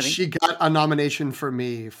note funny. She got a nomination for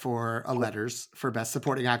me for a Letters for Best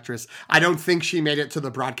Supporting Actress. I don't think she made it to the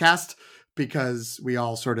broadcast because we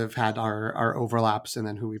all sort of had our overlaps and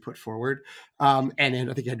then who we put forward. And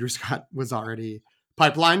I think Andrew Scott was already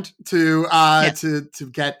pipelined to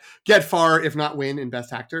get far, if not win, in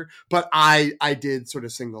Best Actor. But I did sort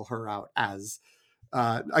of single her out as,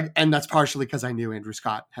 and that's partially because I knew Andrew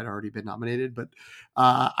Scott had already been nominated, but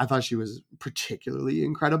I thought she was particularly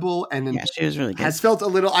incredible. And yeah, she was really good. Has felt a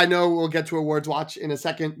little, I know we'll get to Awards Watch in a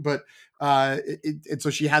second, but so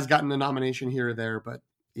she has gotten a nomination here or there, but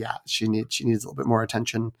yeah, she needs a little bit more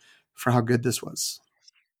attention for how good this was.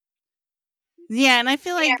 Yeah, and I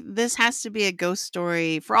feel like this has to be a ghost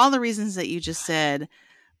story for all the reasons that you just said,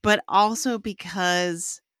 but also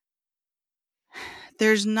because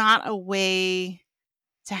there's not a way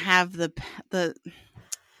to have the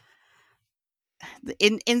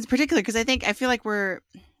in particular, because I feel like we're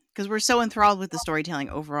so enthralled with the storytelling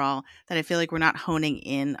overall that I feel like we're not honing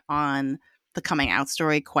in on the coming out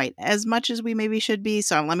story quite as much as we maybe should be.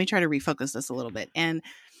 So let me try to refocus this a little bit. And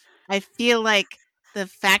I feel like the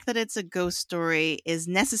fact that it's a ghost story is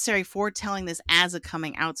necessary for telling this as a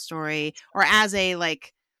coming out story, or as a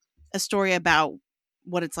story about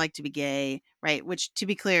what it's like to be gay, right? Which, to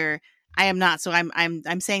be clear, I am not. So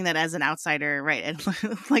I'm saying that as an outsider, right? And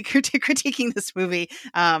like critiquing this movie,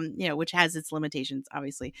 which has its limitations,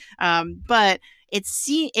 obviously. But it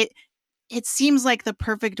seems like the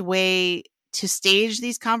perfect way to stage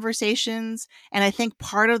these conversations. And I think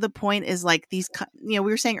part of the point is like these, we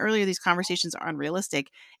were saying earlier, these conversations are unrealistic.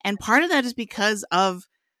 And part of that is because of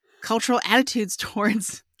cultural attitudes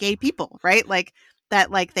towards gay people, right?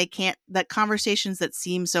 That conversations that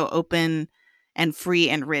seem so open and free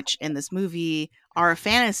and rich in this movie are a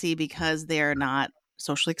fantasy because they're not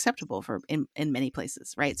socially acceptable in many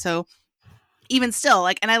places, right? So even still,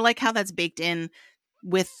 and I like how that's baked in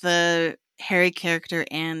with the Harry character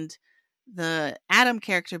and the Adam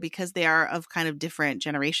character, because they are of kind of different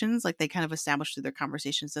generations. Like, they kind of establish through their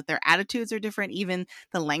conversations that their attitudes are different, even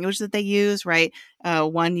the language that they use, right?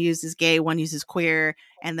 One uses gay, one uses queer,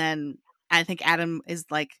 and then I think Adam is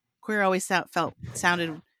like, queer always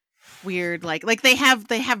sounded weird. Like they have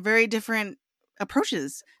very different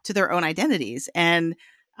approaches to their own identities, and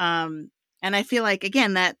I feel like,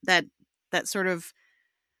 again, that sort of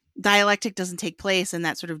dialectic doesn't take place, and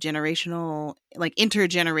that sort of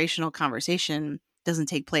intergenerational conversation doesn't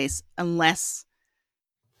take place unless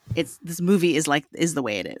this movie is the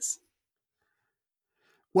way it is.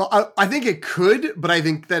 Well, I think it could, but I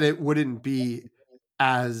think that it wouldn't be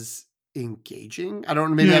as engaging. I don't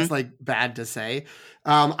know, maybe that's like bad to say.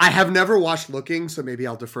 I have never watched Looking, so maybe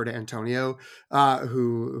I'll defer to Antonio,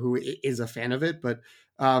 who is a fan of it. But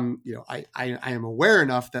I am aware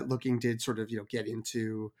enough that Looking did sort of get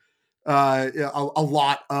into a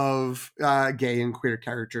lot of gay and queer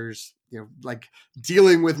characters, like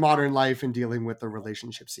dealing with modern life and dealing with the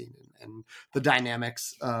relationship scene and the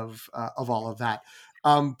dynamics of all of that.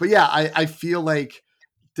 But yeah, I feel like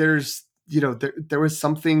there's, there was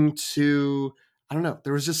something to, I don't know,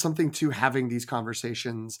 there was just something to having these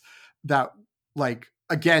conversations that, like,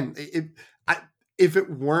 again, if it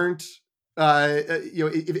weren't,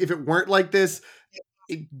 if it weren't like this,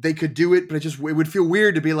 they could do it, but it would feel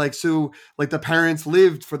weird to be like, so like the parents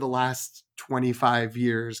lived for the last 25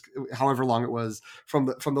 years, however long it was, from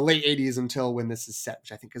the late 80s until when this is set,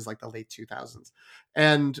 which I think is like the late 2000s.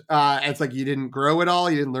 And it's like, you didn't grow at all,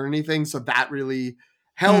 you didn't learn anything. So that really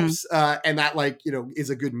helps. And that, like, is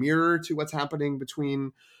a good mirror to what's happening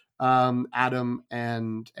between Adam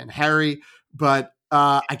and Harry. But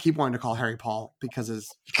I keep wanting to call Harry Paul because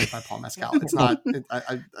it's played by Paul Mescal. It's not.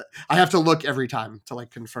 I have to look every time to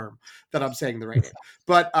like confirm that I'm saying the right name.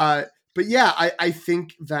 But yeah, I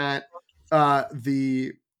think that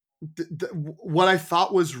the what I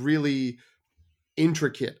thought was really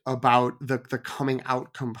intricate about the coming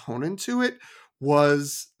out component to it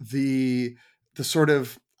was the sort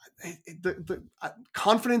of the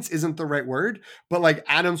confidence isn't the right word, but like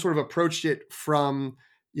Adam sort of approached it from,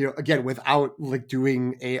 again, without like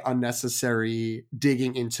doing a unnecessary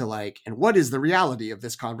digging into like, and what is the reality of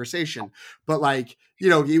this conversation? But like,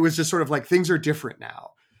 he was just sort of like, things are different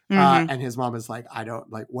now. And his mom is like, I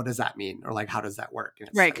don't like, what does that mean? Or like, how does that work? And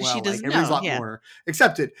it's right. Like, well, she doesn't like, everybody's a lot more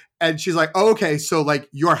accepted. And she's like, oh, okay. So like,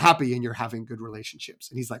 you're happy and you're having good relationships.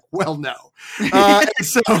 And he's like, well, no. And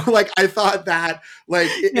so like, I thought that like,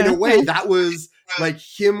 in a way that was like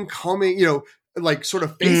him coming, like sort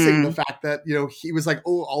of facing the fact that, he was like,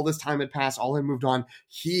 oh, all this time had passed, all had moved on.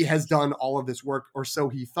 He has done all of this work, or so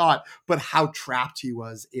he thought, but how trapped he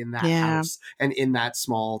was in that house and in that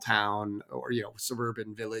small town or,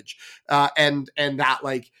 suburban village. And that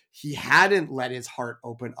like, he hadn't let his heart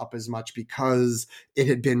open up as much because it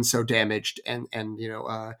had been so damaged and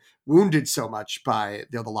wounded so much by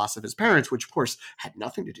the loss of his parents, which of course had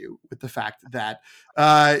nothing to do with the fact that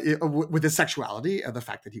with his sexuality, the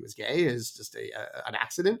fact that he was gay is just an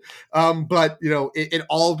accident. But it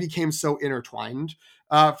all became so intertwined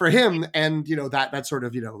for him, and that sort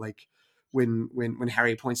of like when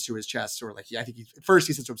Harry points to his chest, or like, I think at first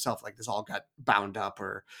he says to himself like, this all got bound up,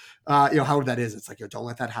 or however that is, it's like, don't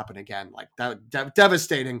let that happen again, like that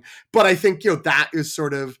devastating. But I think that is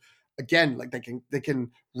sort of, again, like they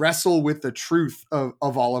can wrestle with the truth of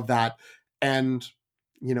all of that, and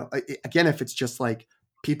again, if it's just like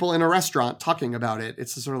people in a restaurant talking about it,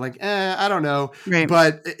 it's sort of like, I don't know. Right.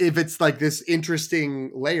 But if it's like this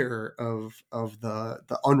interesting layer of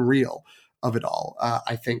the unreal of it all,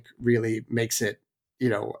 I think really makes it,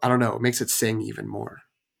 I don't know, makes it sing even more.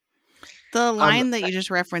 The line that you just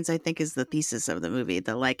referenced, I think, is the thesis of the movie.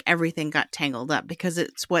 The like everything got tangled up, because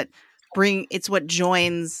it's what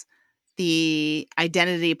joins the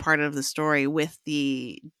identity part of the story with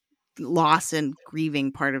the loss and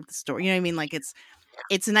grieving part of the story. You know what I mean? Like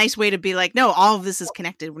it's a nice way to be like, no, all of this is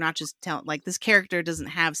connected. We're not just telling, like, this character doesn't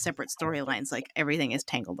have separate storylines. Like everything is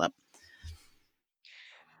tangled up.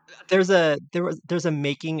 There's a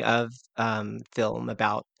making of film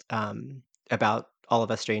about All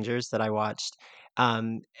of Us Strangers that I watched,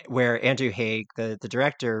 where Andrew Haigh, the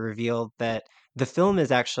director, revealed that the film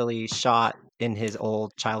is actually shot in his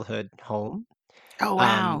old childhood home. Oh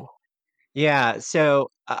wow. Yeah, so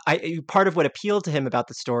part of what appealed to him about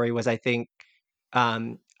the story was, I think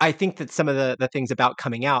that some of the things about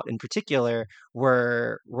coming out in particular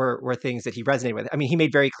were things that he resonated with. I mean, he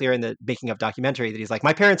made very clear in the making of documentary that he's like,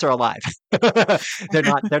 my parents are alive. they're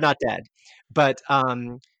not dead.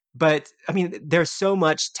 But I mean, there's so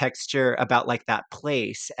much texture about like that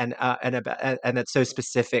place and that's so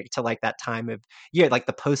specific to like that time of year, like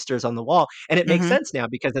the posters on the wall. And it makes sense now,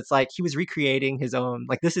 because it's like he was recreating his own,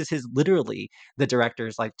 like this is literally the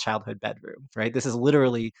director's like childhood bedroom, right? This is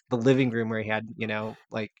literally the living room where he had,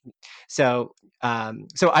 like, so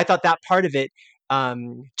I thought that part of it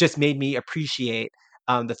just made me appreciate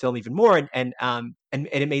the film even more, and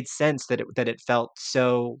it made sense that it felt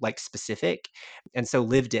so like specific and so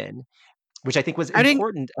lived in, which I think was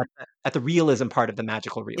important at the realism part of the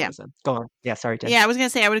magical realism. Yeah. Go on. Yeah, sorry, Jen. Yeah, I was gonna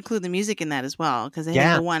say I would include the music in that as well, because I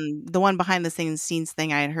think the one behind the scenes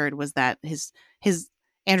thing I had heard was that his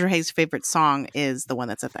Andrew Haigh's favorite song is the one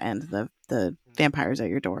that's at the end, the Vampires at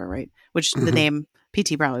Your Door, right? Which the name,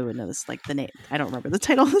 P.T. probably would know this, like the name. I don't remember the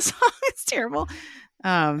title of the song. It's terrible.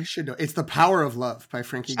 I should know. It's The Power of Love by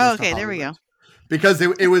Frankie Goes to Hollywood. There we go. Because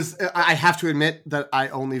it was, I have to admit that I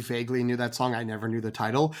only vaguely knew that song. I never knew the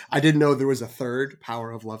title. I didn't know there was a third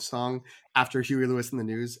Power of Love song after Huey Lewis and the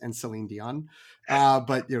News and Celine Dion.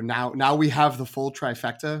 But now we have the full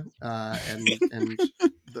trifecta and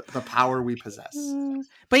the power we possess.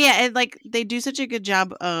 But yeah, they do such a good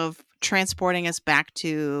job of transporting us back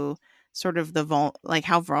to sort of the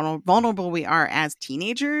how vulnerable we are as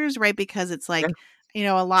teenagers, right? Because it's like,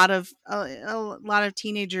 a lot of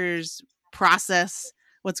teenagers process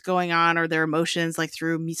what's going on or their emotions like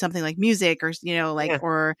through something like music or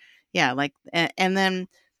and then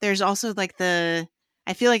there's also like I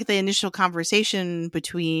feel like the initial conversation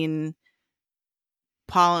between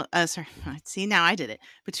between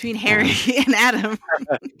Harry and Adam.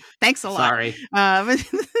 Thanks a lot. Sorry.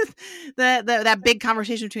 That big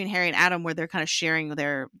conversation between Harry and Adam where they're kind of sharing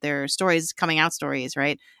their stories, coming out stories,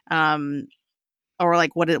 right? Or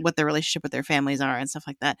like what their relationship with their families are and stuff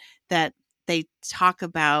like that. That they talk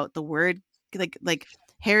about the word, like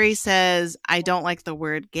Harry says, I don't like the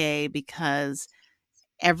word gay because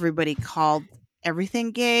everybody called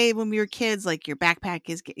everything gay when we were kids. Like your backpack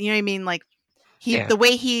is gay. You know what I mean? Like the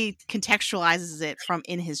way he contextualizes it from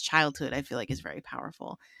in his childhood, I feel like is very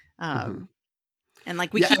powerful. And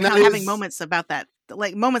like we keep kind of having moments about that,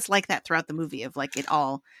 like moments like that throughout the movie of like it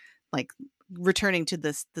all like returning to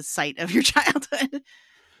the site of your childhood.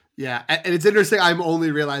 Yeah, and it's interesting. I'm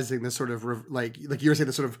only realizing this sort of like you were saying,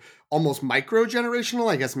 this sort of almost micro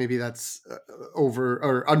generational. I guess maybe that's over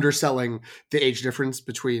or underselling the age difference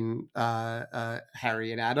between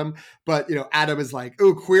Harry and Adam. But Adam is like,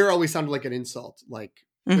 oh, queer always sounded like an insult. Like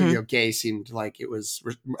gay seemed like it was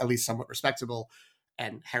at least somewhat respectable.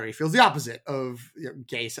 And Harry feels the opposite of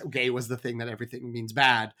gay. So gay was the thing that everything means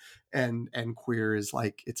bad, and queer is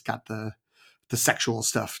like it's got the sexual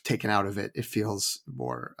stuff taken out of it. It feels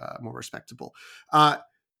more respectable.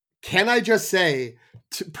 Can I just say,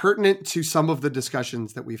 pertinent to some of the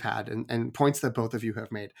discussions that we've had and points that both of you have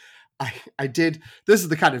made, I did, this is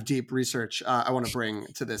the kind of deep research I want to bring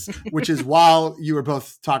to this, which is while you were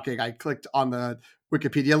both talking, I clicked on the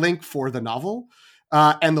Wikipedia link for the novel.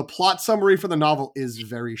 And the plot summary for the novel is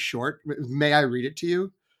very short. May I read it to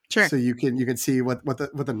you? Sure. So you can see what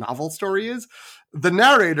the novel story is. The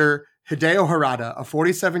narrator, Hideo Harada, a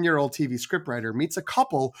 47-year-old TV scriptwriter, meets a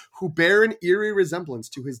couple who bear an eerie resemblance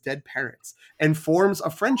to his dead parents and forms a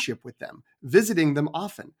friendship with them, visiting them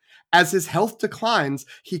often. As his health declines,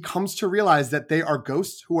 he comes to realize that they are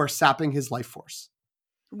ghosts who are sapping his life force.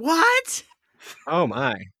 What? Oh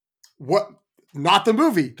my. What? Not the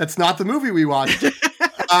movie. That's not the movie we watched.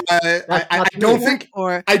 I don't think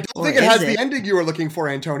it has the ending you were looking for,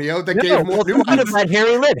 Antonio. That gave more nuance. Let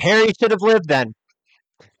Harry live. Harry should have lived then.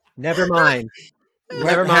 Never mind.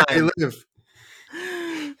 Never mind. Harry live.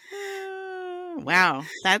 Wow,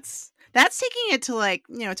 that's taking it to like,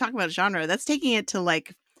 talking about genre. That's taking it to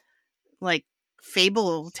like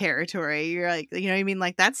fable territory. You're like, you know what I mean?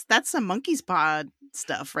 Like that's some monkey's paw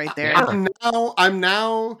stuff right there. I'm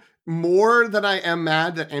now more than I am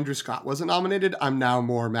mad that Andrew Scott wasn't nominated. I'm now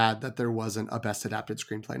more mad that there wasn't a Best Adapted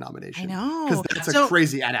Screenplay nomination. I know, because that's a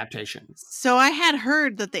crazy adaptation. So I had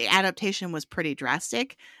heard that the adaptation was pretty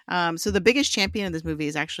drastic. So the biggest champion of this movie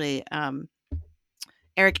is actually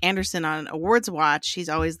Eric Anderson on Awards Watch. He's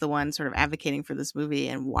always the one sort of advocating for this movie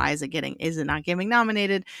and why is it not getting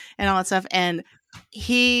nominated and all that stuff. And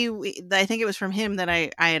I think it was from him that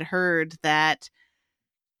I had heard that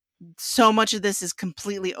so much of this is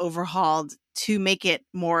completely overhauled to make it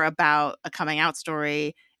more about a coming out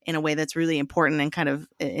story in a way that's really important and kind of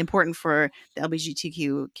important for the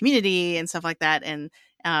LGBTQ community and stuff like that. And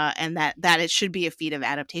that it should be a feat of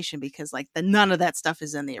adaptation because like none of that stuff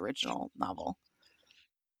is in the original novel.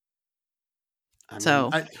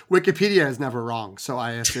 Wikipedia is never wrong, so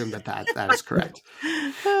I assume that is correct.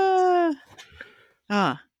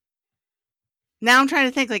 Now I'm trying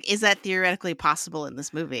to think, like, is that theoretically possible in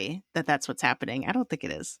this movie that's what's happening? I don't think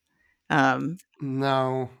it is.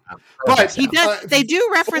 No, but he does. They do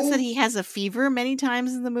reference that he has a fever many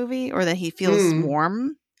times in the movie, or that he feels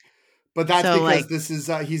warm. But that's because this is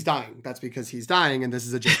he's dying. That's because he's dying, and this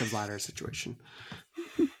is a Jacob's Ladder situation.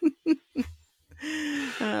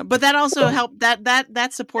 But that also helped. That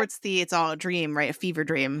supports the "it's all a dream," right? A fever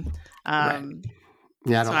dream. Right.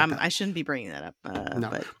 Yeah, I shouldn't be bringing that up.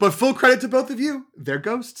 No, but full credit to both of you. They're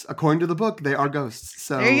ghosts, according to the book. They are ghosts.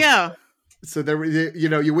 So there you go. So there,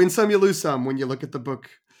 you win some, you lose some when you look at the book,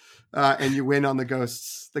 and you win on the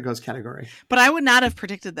ghost category. But I would not have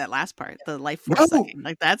predicted that last part, the life force sucking.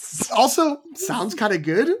 Like that's also sounds kind of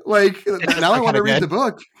good. Like now I want to read the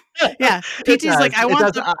book. Yeah, PT's like I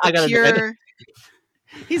want the pure.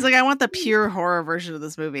 He's like I want the pure horror version of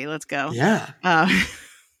this movie. Let's go. Yeah.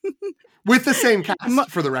 With the same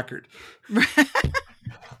cast, for the record. And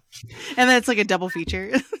then it's like a double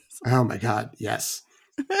feature. Oh my God, yes.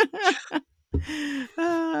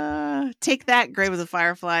 Take that, Grave of the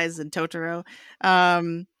Fireflies and Totoro.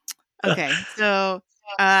 Okay, so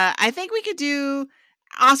I think we could do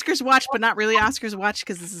Oscars watch, but not really Oscars watch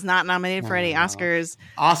because this is not nominated for any Oscars.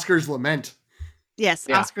 Oscars lament. Yes,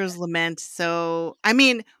 yeah. Oscars lament. So, I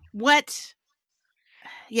mean, what...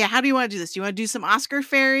 Yeah, how do you want to do this? Do you want to do some Oscar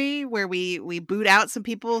fairy where we boot out some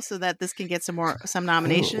people so that this can get some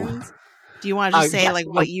nominations? Ooh. Do you want to just say yes, like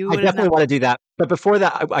what you would? I definitely want to do that. But before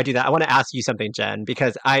that, I do that. I want to ask you something, Jen,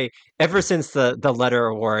 because ever since the Letter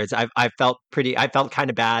Awards, I felt kind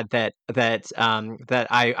of bad that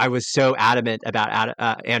I was so adamant about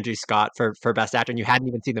Andrew Scott for Best Actor, and you hadn't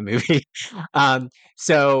even seen the movie.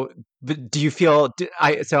 So do you feel?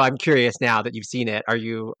 So I'm curious now that you've seen it. Are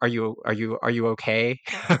you okay?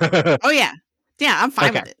 Oh yeah. Yeah, I'm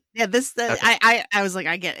fine with it. Yeah, okay. I was like,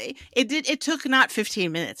 I get it. It took not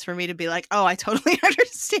 15 minutes for me to be like, oh, I totally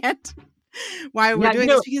understand why we're doing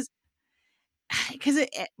this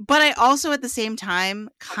but I also at the same time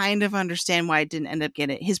kind of understand why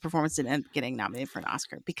his performance didn't end up getting nominated for an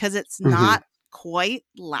Oscar because it's not quite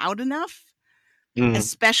loud enough.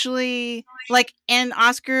 Especially and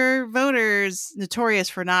Oscar voters notorious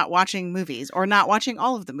for not watching movies or not watching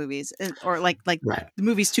all of the movies or right. The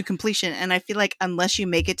movies to completion. And I feel like unless you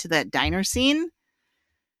make it to that diner scene,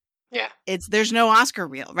 there's no Oscar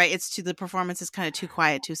reel, right? It's the performance is kind of too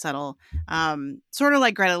quiet, too subtle. Sort of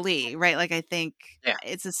like Greta Lee, right? Like I think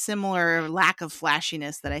it's a similar lack of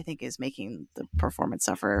flashiness that I think is making the performance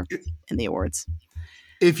suffer in the awards.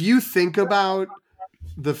 If you think about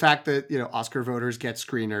the fact that, Oscar voters get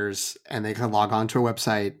screeners and they can log on to a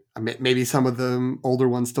website, maybe some of the older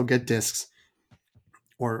ones still get discs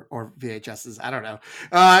or VHSs, I don't know.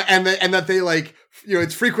 And that they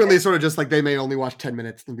it's frequently sort of just like they may only watch 10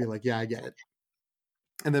 minutes and be like, yeah, I get it.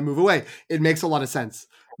 And then move away. It makes a lot of sense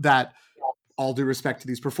that all due respect to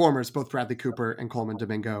these performers, both Bradley Cooper and Coleman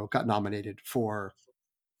Domingo got nominated for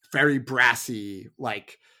very brassy,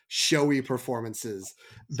 showy performances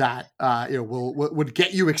that would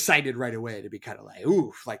get you excited right away to be kind of like,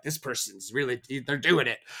 ooh, this person's really, they're doing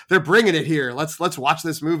it, they're bringing it here, let's watch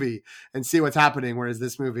this movie and see what's happening. Whereas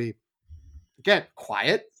this movie, again,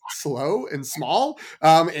 quiet, slow, and small,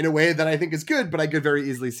 in a way that I think is good, but I could very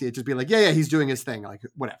easily see it just be like, yeah, he's doing his thing,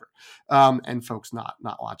 whatever, and folks not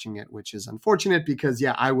watching it, which is unfortunate because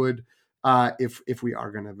I would if we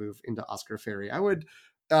are going to move into Oscar fairy, I would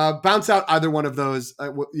bounce out either one of those.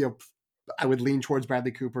 I would lean towards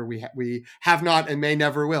Bradley Cooper. We have not and may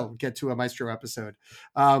never will get to a Maestro episode.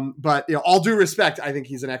 But all due respect, I think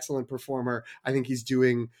he's an excellent performer. I think he's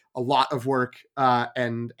doing a lot of work,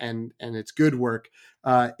 and it's good work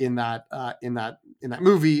in that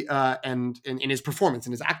movie, and in his performance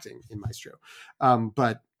and his acting in Maestro.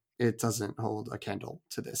 But it doesn't hold a candle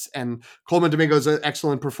to this. And Coleman Domingo is an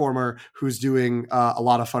excellent performer who's doing a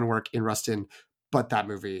lot of fun work in Rustin. But that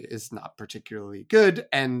movie is not particularly good,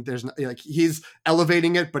 and there's he's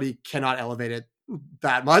elevating it, but he cannot elevate it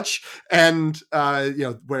that much. And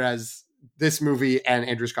whereas this movie and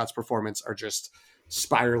Andrew Scott's performance are just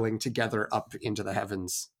spiraling together up into the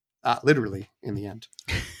heavens, literally in the end.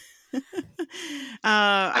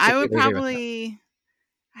 I would probably.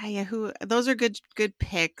 Those are good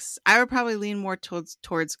picks. I would probably lean more towards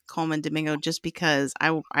Coleman Domingo just because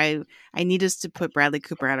I need us to put Bradley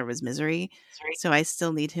Cooper out of his misery. So I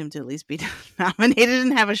still need him to at least be nominated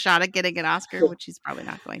and have a shot at getting an Oscar, which he's probably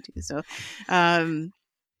not going to. So,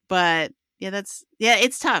 but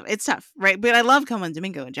it's tough, right? But I love Coleman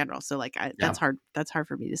Domingo in general. So that's hard. That's hard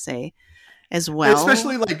for me to say as well.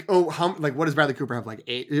 Especially what does Bradley Cooper have?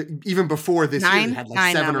 8, even before this year, he had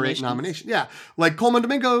 7 or 8 nominations. Yeah. Like Coleman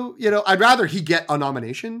Domingo, I'd rather he get a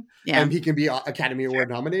nomination and he can be Academy Award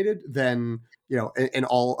nominated than, in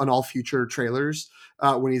all future trailers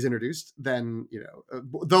when he's introduced, then,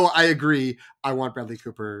 though I agree, I want Bradley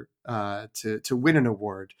Cooper to win an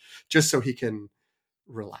award just so he can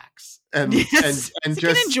relax and just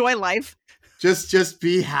can enjoy life. Just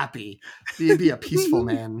be happy, be a peaceful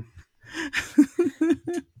man.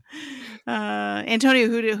 Antonio,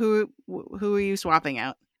 who are you swapping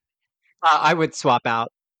out? I would swap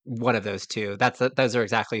out one of those two. Those are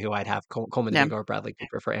exactly who I'd have: Coleman Domingo or Bradley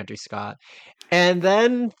Cooper for Andrew Scott. And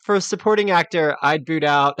then for supporting actor, I'd boot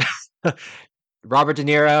out Robert De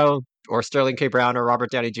Niro or Sterling K. Brown or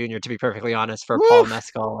Robert Downey Jr. To be perfectly honest, for Paul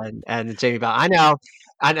Mescal and Jamie Bell. I know,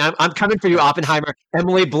 I'm coming for you, Oppenheimer.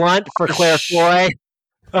 Emily Blunt for Claire Foy.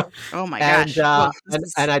 Oh my gosh!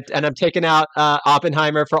 And I'm taking out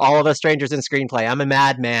Oppenheimer for All of Us Strangers in Screenplay. I'm a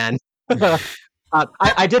madman.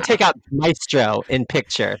 I did take out Maestro in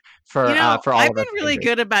picture for all of us. I've been really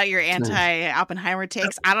good about your anti-Oppenheimer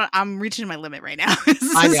takes. I'm reaching my limit right now.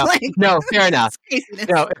 I know. No, fair enough.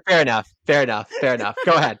 No, fair enough.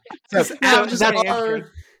 Go ahead.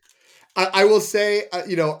 I will say,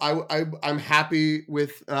 I'm happy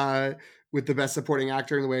with the best supporting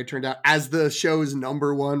actor and the way it turned out. As the show's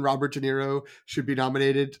number one, Robert De Niro should be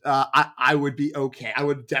nominated. I would be okay. I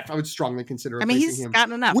would strongly consider replacing him. He's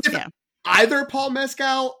gotten enough. Either Paul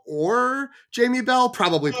Mescal or Jamie Bell,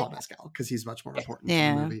 probably Paul Mescal, because he's much more important to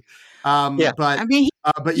the movie.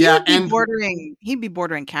 He'd be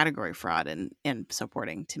bordering category fraud in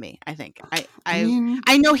supporting to me. I think. I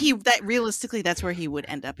know that realistically that's where he would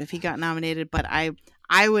end up if he got nominated, but I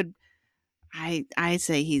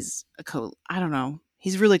say he's I don't know.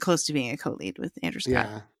 He's really close to being a co-lead with Andrew Scott.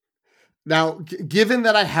 Yeah. Now, given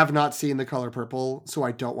that I have not seen The Color Purple, so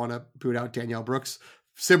I don't want to boot out Danielle Brooks.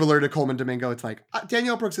 Similar to Coleman Domingo, it's like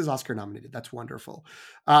Danielle Brooks is Oscar nominated. That's wonderful.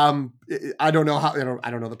 I don't know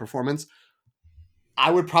I don't know the performance.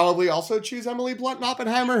 I would probably also choose Emily Blunt in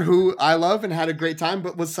Oppenheimer, who I love and had a great time,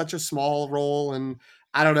 but was such a small role. And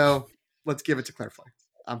I don't know. Let's give it to Claire Foy.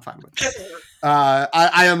 I'm fine with it.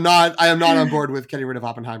 I am not on board with getting rid of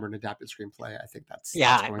Oppenheimer and adapted screenplay. I think that's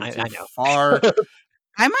going too far.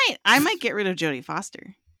 I might get rid of Jodie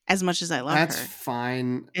Foster. As much as I love her, that's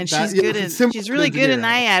fine. And she's good. She's really good in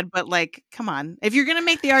Nyad. But come on, if you're gonna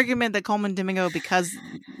make the argument that Coleman Domingo, because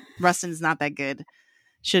Rustin's not that good,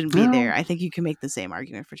 shouldn't be there, I think you can make the same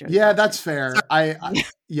argument for Jodie. Yeah, that's fair. I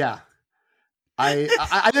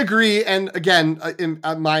agree. And again,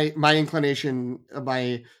 my inclination,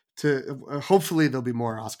 hopefully there'll be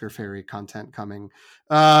more Oscar Ferry content coming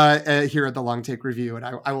here at the Long Take Review, and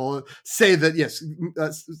I will say that yes.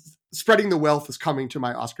 Spreading the wealth is coming to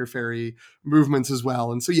my Oscar Ferry movements as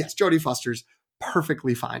well. And so, yes, Jodie Foster's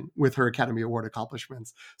perfectly fine with her Academy Award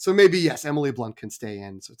accomplishments. So maybe, yes, Emily Blunt can stay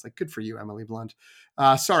in. So it's good for you, Emily Blunt.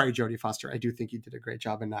 Sorry, Jodie Foster. I do think you did a great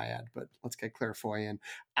job in Nyad, but let's get Claire Foy in.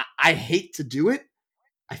 I hate to do it.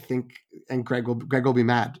 I think, and Greg will be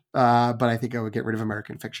mad, but I think I would get rid of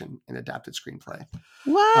American Fiction and adapted screenplay.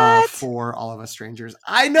 What? For All of Us Strangers.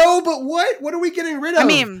 I know, but what? What are we getting rid of? I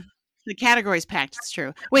mean, the category's packed. It's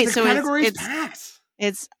true. Wait, so it's packed.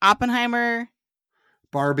 It's Oppenheimer,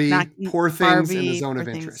 Barbie, Poor Things, and The Zone of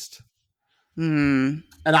Interest. And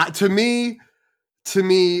to me,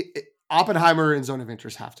 Oppenheimer and Zone of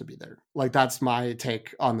Interest have to be there. Like, that's my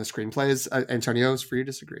take on the screenplays. Antonio's free to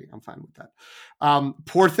disagree. I'm fine with that.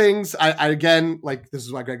 Poor Things. I again, like, this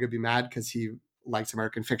is why Greg would be mad, because he likes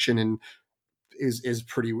American Fiction and is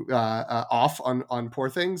pretty off on Poor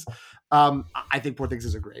Things. I think Poor Things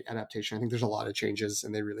is a great adaptation. I think there's a lot of changes,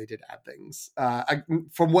 and they really did add things.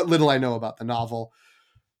 From what little I know about the novel,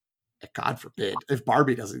 God forbid if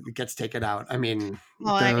Barbie gets taken out. I mean,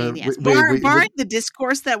 barring the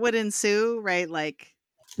discourse that would ensue, right? Like,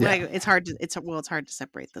 it's hard to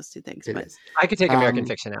separate those two things. But I could take American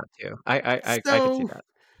Fiction out too. I could see that.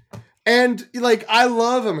 And like, I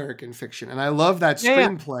love American Fiction, and I love that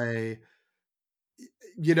screenplay.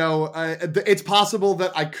 You know, it's possible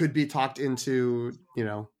that I could be talked into, you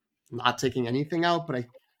know, not taking anything out, but I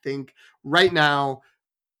think right now,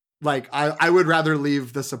 like, I would rather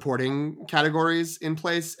leave the supporting categories in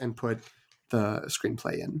place and put the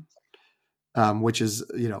screenplay in, which is,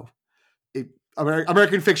 you know,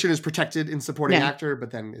 American Fiction is protected in supporting actor,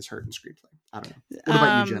 but then is hurt in screenplay. I don't know. What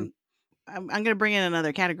about you, Jen? I'm going to bring in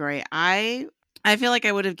another category. I feel like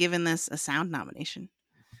I would have given this a sound nomination.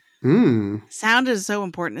 Sound is so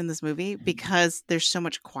important in this movie because there's so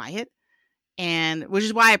much quiet, and which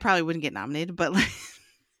is why I probably wouldn't get nominated. But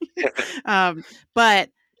but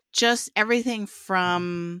just everything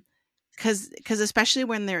from because especially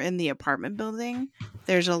when they're in the apartment building,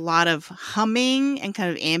 there's a lot of humming and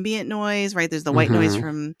kind of ambient noise. Right, there's the white noise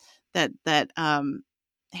from that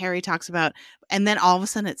Harry talks about, and then all of a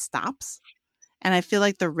sudden it stops. And I feel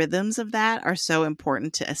like the rhythms of that are so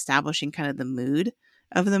important to establishing kind of the mood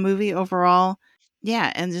of the movie overall.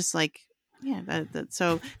 Yeah. And just like,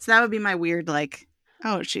 so that would be my weird, like,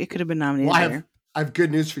 it could have been nominated. Well, I have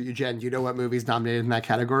good news for you, Jen. You know what movie's nominated in that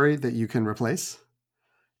category that you can replace?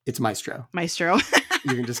 It's Maestro.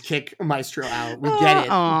 You can just kick Maestro out. We get it.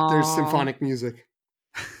 There's symphonic music.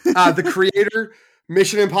 The Creator,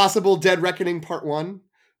 Mission Impossible, Dead Reckoning Part 1,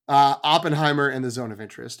 Oppenheimer, and The Zone of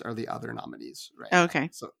Interest are the other nominees. Right. Okay.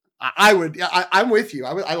 So I'm with you.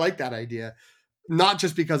 I like that idea. Not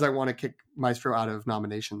just because I want to kick Maestro out of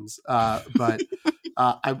nominations, but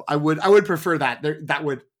I would prefer that. That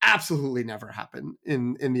would absolutely never happen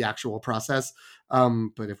in the actual process.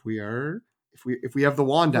 But if we have the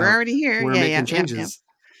wand out, we're already here. We're making changes.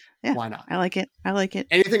 Yeah. Why not? I like it.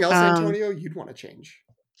 Anything else, Antonio, you'd want to change?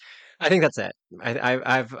 I think that's it.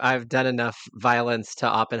 I've done enough violence to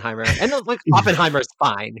Oppenheimer, and like Oppenheimer's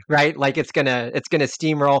fine, right? Like it's gonna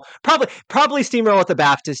steamroll, probably steamroll with the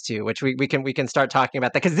BAFTAs too, which we can start talking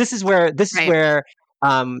about that, because this is where this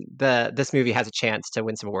movie has a chance to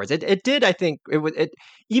win some awards. It did, I think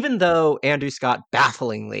even though Andrew Scott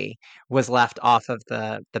bafflingly was left off of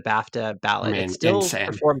the BAFTA ballot, it still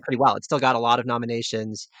performed pretty well. It still got a lot of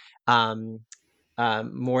nominations.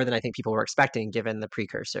 More than I think people were expecting, given the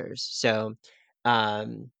precursors. So, why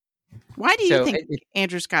do you think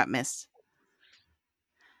Andrew Scott missed?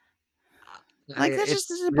 Like, that's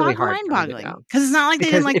just really mind-boggling. Because it's not like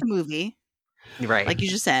they didn't like the movie, right? Like you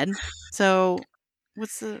just said. So,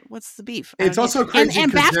 what's the beef? It's also crazy,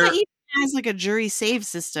 and BAFTA even has like a jury save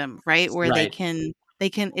system, right? Where they can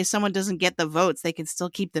if someone doesn't get the votes, they can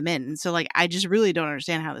still keep them in. And so, like, I just really don't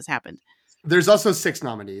understand how this happened. There's also 6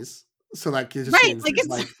 nominees. So like, it just means it's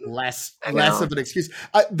like less of an excuse.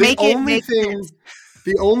 The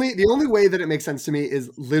only way that it makes sense to me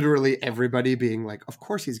is literally everybody being like, of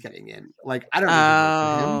course he's getting in. Like, I don't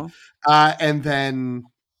know for him. And then,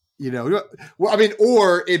 you know, well, I mean,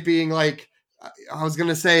 or it being like, I was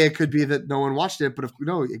gonna say it could be that no one watched it, but if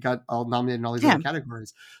it got all nominated in all these other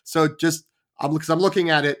categories. So just because I'm looking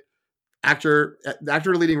at it, actor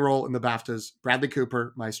leading role in the BAFTAs: Bradley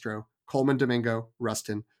Cooper, Maestro; Coleman Domingo,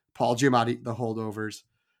 Rustin; Paul Giamatti, The Holdovers;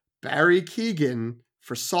 Barry Keoghan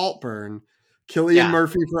for Saltburn; Cillian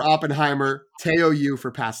Murphy for Oppenheimer; Teo Yu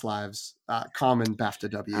for Past Lives; common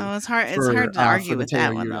BAFTA W. Oh, it's hard to argue with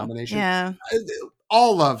that one, nomination. Yeah,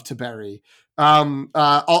 all love to Barry.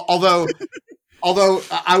 Although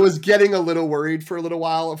I was getting a little worried for a little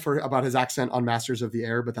while about his accent on Masters of the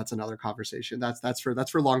Air, but that's another conversation. That's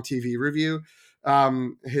for long TV review.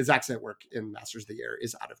 His accent work in Masters of the Air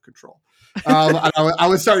is out of control. I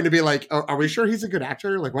was starting to be like, are we sure he's a good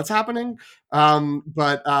actor? Like, what's happening?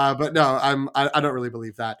 But no, I don't really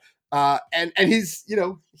believe that. And he's,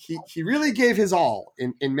 he really gave his all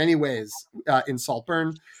in many ways in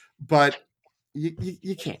Saltburn, but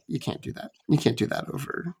you can't do that. You can't do that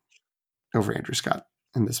over Andrew Scott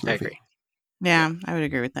in this movie. I agree. Yeah, I would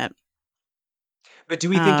agree with that. But do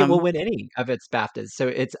we think it will win any of its BAFTAs? So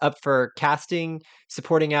it's up for casting,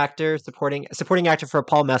 supporting actor, supporting actor for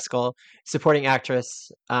Paul Mescal, supporting actress,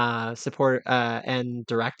 and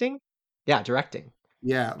directing. Yeah, directing.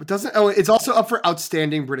 Yeah, it doesn't. Oh, it's also up for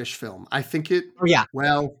outstanding British film. I think it. Oh, yeah.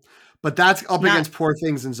 Well, but that's up Not- against Poor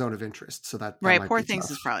Things and Zone of Interest. So that Right, might Poor be Things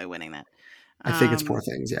tough. is probably winning that. I think it's Poor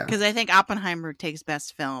Things. Yeah, Because I think Oppenheimer takes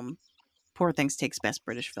best film, Poor Things takes best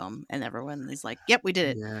British film, and everyone is like, "Yep, we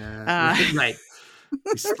did it." Yeah, right.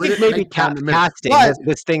 We split It it may be right down the middle. casting, But-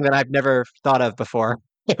 this thing that I've never thought of before.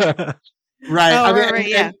 Right. Oh, I mean, right,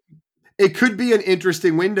 yeah. and it could be an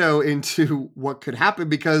interesting window into what could happen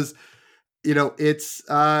because, it's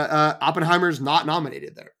Oppenheimer's not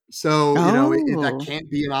nominated there. So, that Oh. can't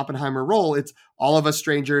be an Oppenheimer role. It's All of Us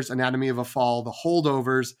Strangers, Anatomy of a Fall, The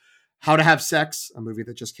Holdovers, How to Have Sex, a movie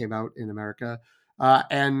that just came out in America,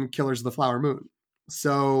 and Killers of the Flower Moon.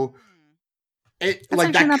 So That's that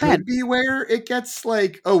actually not could bad. be where it gets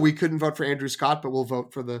like, oh, we couldn't vote for Andrew Scott, but we'll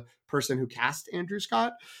vote for the person who cast Andrew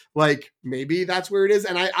Scott. Like maybe that's where it is.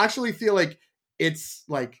 And I actually feel like it's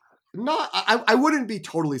like not, I wouldn't be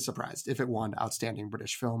totally surprised if it won Outstanding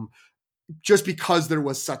British Film just because there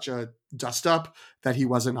was such a dust up that he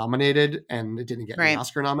wasn't nominated and it didn't get any Right.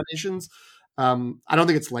 Oscar nominations. I don't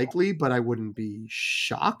think it's likely, but I wouldn't be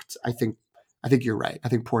shocked. I think you're right. I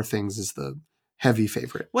think Poor Things is the heavy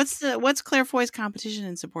favorite. What's Claire Foy's competition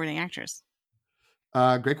in supporting actress?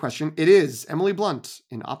 Great question. It is Emily Blunt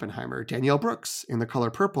in Oppenheimer, Danielle Brooks in The Color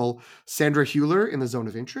Purple, Sandra Hüller in The Zone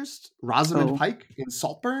of Interest, Rosamund Pike in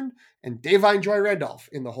Saltburn, and Davine Joy Randolph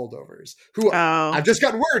in The Holdovers, who I've just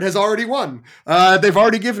gotten word has already won. They've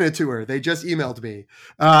already given it to her. They just emailed me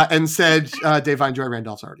and said Davine Joy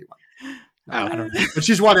Randolph's already won. I don't know. But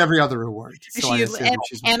she's won every other award. So I assume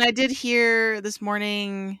she's won. And I did hear this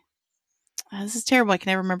morning, this is terrible. I can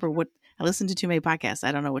never remember what I listened to too many podcasts.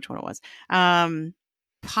 I don't know which one it was.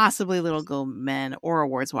 Possibly Little Gold Men or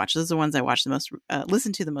Awards Watch. Those are the ones I watched the most,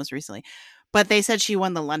 listened to the most recently. But they said she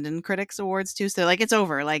won the London Critics Awards too. So like it's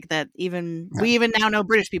over. Like that. We even now know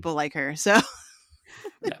British people like her. So.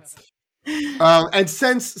 And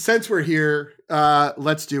since we're here,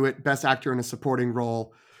 let's do it. Best Actor in a Supporting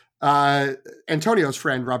Role. Antonio's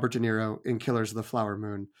friend Robert De Niro in Killers of the Flower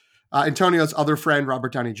Moon. Antonio's other friend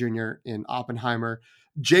Robert Downey Jr. in Oppenheimer.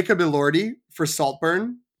 Jacob Elordi for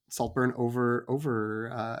Saltburn. Saltburn over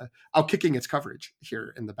outkicking its coverage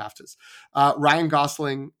here in the BAFTAs. Ryan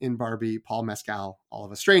Gosling in Barbie, Paul Mescal, All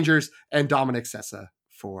of Us Strangers, and Dominic Sessa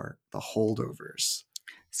for The Holdovers.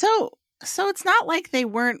 So it's not like they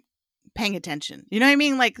weren't paying attention. You know what I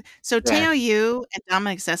mean? Like, so Teo Yu and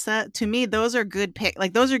Dominic Sessa, to me, those are good picks.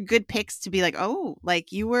 Like, those are good picks to be like, oh,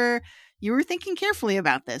 like you were thinking carefully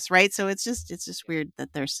about this, right? So it's just weird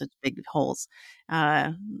that there's such big holes.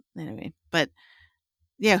 Anyway, but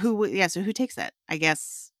yeah, so who takes that? I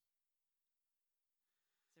guess.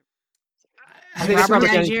 I think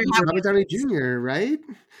Robert Downey Jr., right?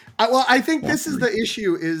 I think this is the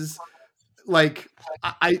issue is like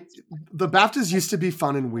the BAFTAs used to be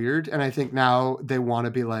fun and weird, and I think now they want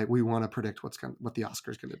to be like, we want to predict what the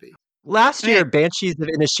Oscar's going to be. Last year, Banshees of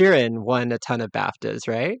Inisherin won a ton of BAFTAs,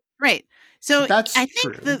 right? Right. So that's I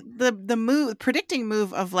think true. the predicting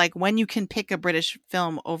move of like when you can pick a British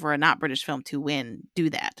film over a not British film to win, do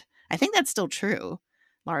that. I think that's still true,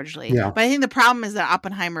 largely. Yeah. But I think the problem is that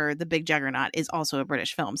Oppenheimer, the big juggernaut, is also a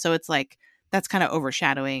British film. So it's like that's kind of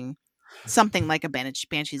overshadowing something like a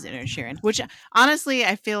Banshees of Inisherin, which honestly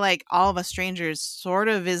I feel like All of Us Strangers sort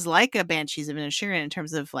of is like a Banshees of Inisherin in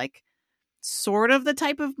terms of like sort of the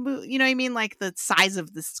type of movie, you know what I mean? Like the size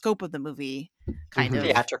of the scope of the movie, kind of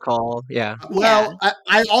theatrical. Yeah. Well,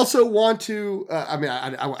 I also want to.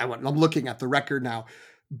 I'm looking at the record now.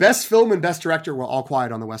 Best film and best director were All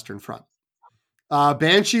Quiet on the Western Front.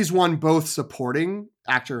 Banshees won both supporting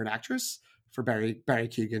actor and actress for Barry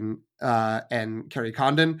Keoghan and Kerry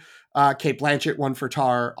Condon. Cate Blanchett won for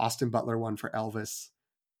Tar. Austin Butler won for Elvis.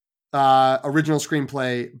 Original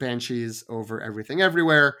screenplay, Banshees over Everything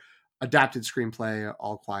Everywhere. Adapted screenplay,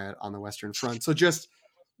 All Quiet on the Western Front. So just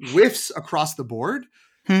whiffs across the board.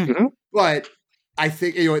 Mm-hmm. But I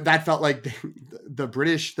think that felt like the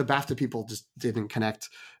BAFTA people just didn't connect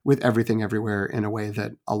with Everything Everywhere in a way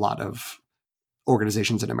that a lot of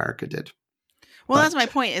organizations in America did. Well, that's my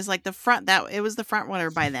point. Is like it was the front runner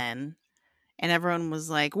by then, and everyone was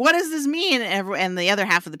like, "What does this mean?" And the other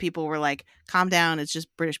half of the people were like, "Calm down. It's just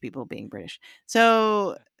British people being British."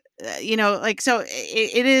 So.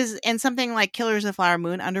 It is, and something like Killers of the Flower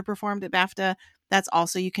Moon underperformed at BAFTA. That's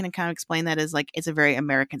also, you can kind of explain that as like, it's a very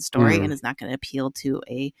American story and is not going to appeal to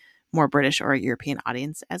a more British or a European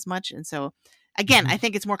audience as much. And so again, I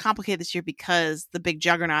think it's more complicated this year because the big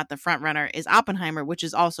juggernaut, the front runner is Oppenheimer, which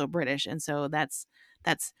is also British. And so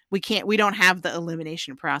we don't have the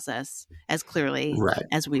elimination process as clearly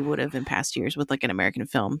as we would have in past years with like an American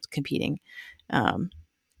film competing in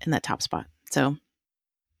that top spot. So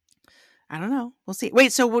I don't know. We'll see.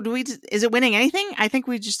 Wait, so is it winning anything? I think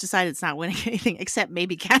we just decided it's not winning anything except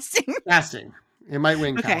maybe casting. Casting. It might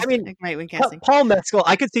win Okay, casting. I mean, it might win casting. Paul Mescal.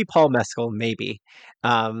 I could see Paul Mescal maybe.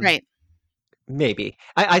 Right. Maybe.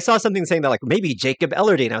 I saw something saying that like maybe Jacob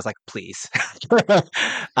Elordi, I was like, please. Well,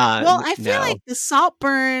 I feel no. like the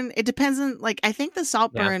Saltburn, it depends on, like, I think the Yeah.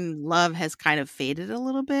 Saltburn love has kind of faded a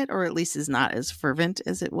little bit, or at least is not as fervent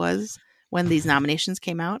as it was when these nominations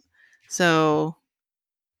came out. So,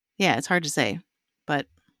 yeah, it's hard to say, but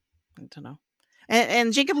I don't know.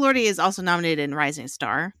 And Jacob Elordi is also nominated in Rising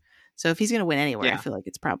Star. So if he's going to win anywhere, I Yeah. feel like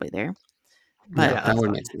it's probably there. But But that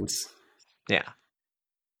would make sense. Yeah.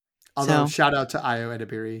 Although, So- shout out to Ayo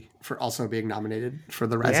Edebiri for also being nominated for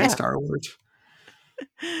the Rising Yeah. Star Award.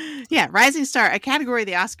 yeah, Rising Star, a category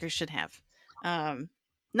the Oscars should have.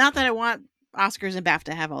 Not that I want Oscars and BAFTA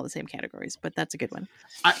to have all the same categories, but that's a good one.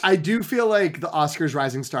 I do feel like the Oscars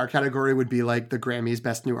Rising Star category would be like the Grammys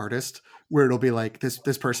Best New Artist, where it'll be like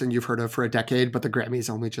this person you've heard of for a decade, but the Grammys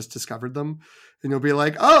only just discovered them. And you'll be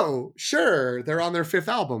like, oh, sure, they're on their 5th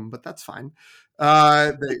album, but that's fine.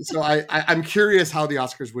 So I'm curious how the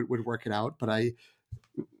Oscars would work it out, but I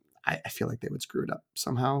feel like they would screw it up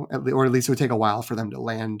somehow, or at least it would take a while for them to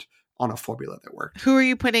land on a formula that worked. Who are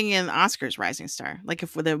you putting in Oscars Rising Star? Like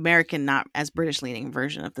if with the American, not as British leaning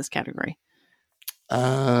version of this category?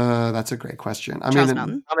 That's a great question. I Charles mean,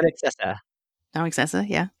 Melton? Dominic Sessa. Dominic Sessa,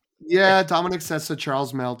 yeah. yeah, Dominic Sessa,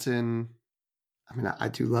 Charles Melton. I mean, I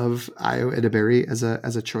do love Ayo Edebiri as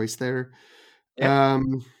a choice there. Yep.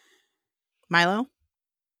 Milo?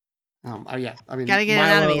 Yeah, I mean, Gotta get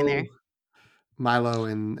Anatomy in there. Milo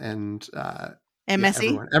and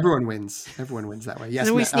Messi? Everyone wins. Everyone wins that way. Yes,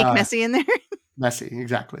 So we sneak Messi in there? Messi,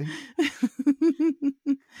 exactly.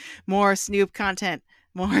 More Snoop content.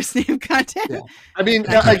 More Snoop content. Yeah. I mean,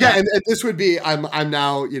 again, and this would be. I'm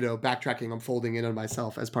now backtracking. I'm folding in on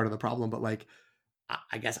myself as part of the problem, but like,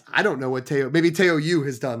 I guess I don't know what maybe Teo Yu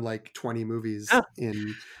has done like 20 movies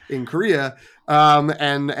in Korea,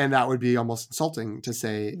 and that would be almost insulting to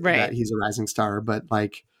say that he's a rising star, but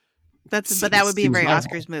like. But that would be a very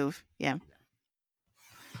Oscars move. Yeah.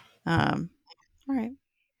 All right.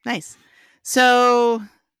 Nice. So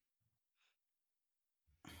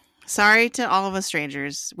sorry to all of us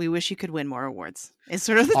strangers. We wish you could win more awards. It's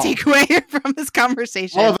sort of the takeaway here from this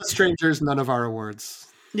conversation. All of us strangers, none of our awards.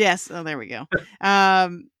 Yes. Oh, there we go.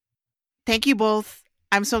 Thank you both.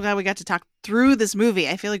 I'm so glad we got to talk through this movie.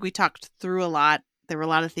 I feel like we talked through a lot. There were a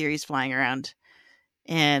lot of theories flying around,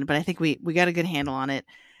 but I think we got a good handle on it.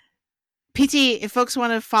 PT, if folks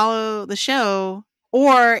want to follow the show,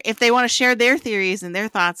 or if they want to share their theories and their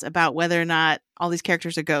thoughts about whether or not all these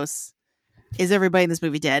characters are ghosts, is everybody in this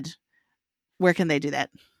movie dead? Where can they do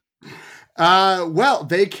that? Well,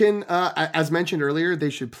 they can, as mentioned earlier, they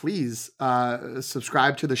should please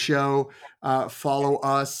subscribe to the show, follow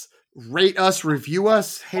us, rate us, review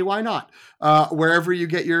us. Hey, why not? Wherever you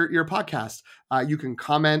get your podcast. You can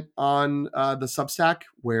comment on the Substack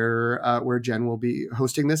where Jen will be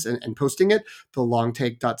hosting this and posting it,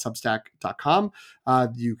 thelongtake.substack.com.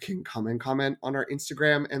 You can come and comment on our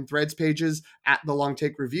Instagram and Threads pages at The Long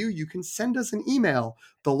Take Review. You can send us an email,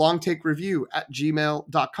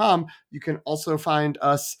 thelongtakereview@gmail.com. You can also find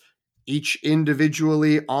us each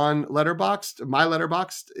individually on Letterboxd. My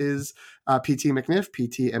Letterboxd is PT McNiff,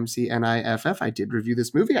 PTMCNIFF. I did review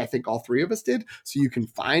this movie. I think all three of us did. So you can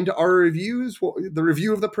find our reviews, the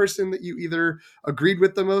review of the person that you either agreed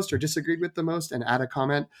with the most or disagreed with the most, and add a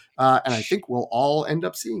comment. And I think we'll all end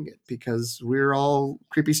up seeing it because we're all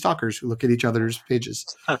creepy stalkers who look at each other's pages.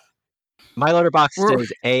 My Letterboxd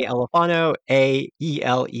is A Elefano,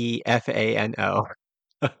 AELEFANO.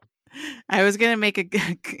 I was gonna make a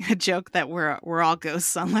joke that we're all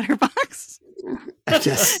ghosts on Letterboxd.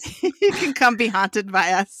 Yes. You can come be haunted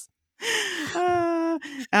by us.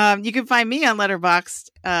 You can find me on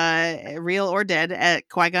Letterboxd, real or dead, at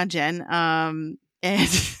Qui-Gon Jen. And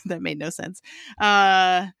that made no sense.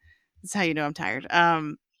 That's how you know I'm tired.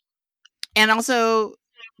 And also,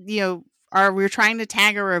 we're trying to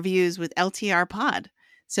tag our reviews with LTR Pod.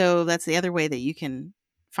 So that's the other way that you can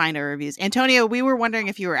find our reviews. Antonio, we were wondering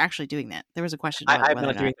if you were actually doing that. There was a question. I'm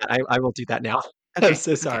not doing that. I will do that now. Okay, I'm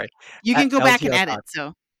so sorry. Okay. You can go back and LTR edit. Pod.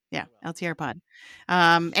 So yeah, LTR Pod.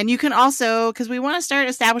 And you can also, because we want to start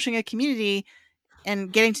establishing a community and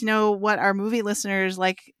getting to know what our movie listeners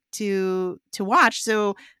like to watch.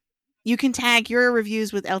 So you can tag your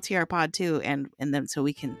reviews with LTR Pod too, and then so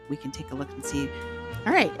we can take a look and see.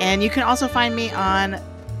 All right, and you can also find me on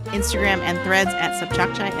Instagram and Threads at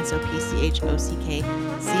Sopchockchai, SOPCHOCKCHAI.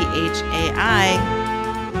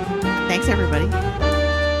 Thanks, everybody.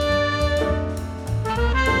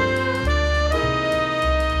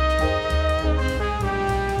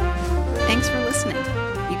 Thanks for listening.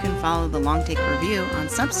 You can follow The Long Take Review on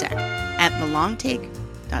Substack at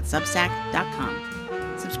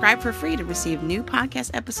thelongtake.substack.com. Subscribe for free to receive new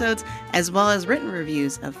podcast episodes as well as written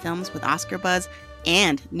reviews of films with Oscar buzz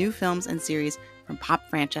and new films and series from pop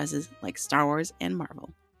franchises like Star Wars and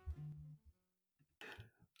Marvel.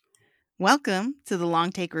 Welcome to The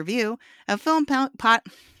Long Take Review, a film podcast.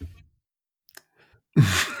 God,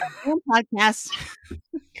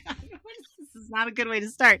 this is not a good way to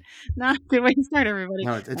start. Not a good way to start, everybody.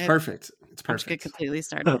 No, it's perfect. It's I'm just gonna perfect. completely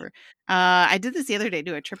start over. I did this the other day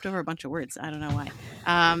too. I tripped over a bunch of words. I don't know why.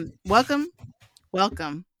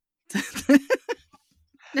 Welcome.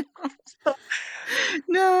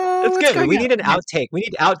 No, That's what's good. going We on? need an outtake. We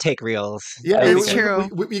need outtake reels. Yeah, It's true.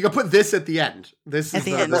 You can put this at the end. This At is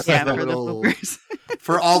the the, end, this is yeah, the for the little bloopers.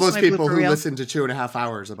 for all This those is my people blooper who reel. listen to 2.5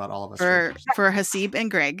 hours about all of us. For Hasib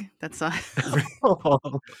and Greg. That's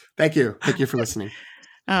Thank you for listening.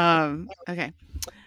 okay.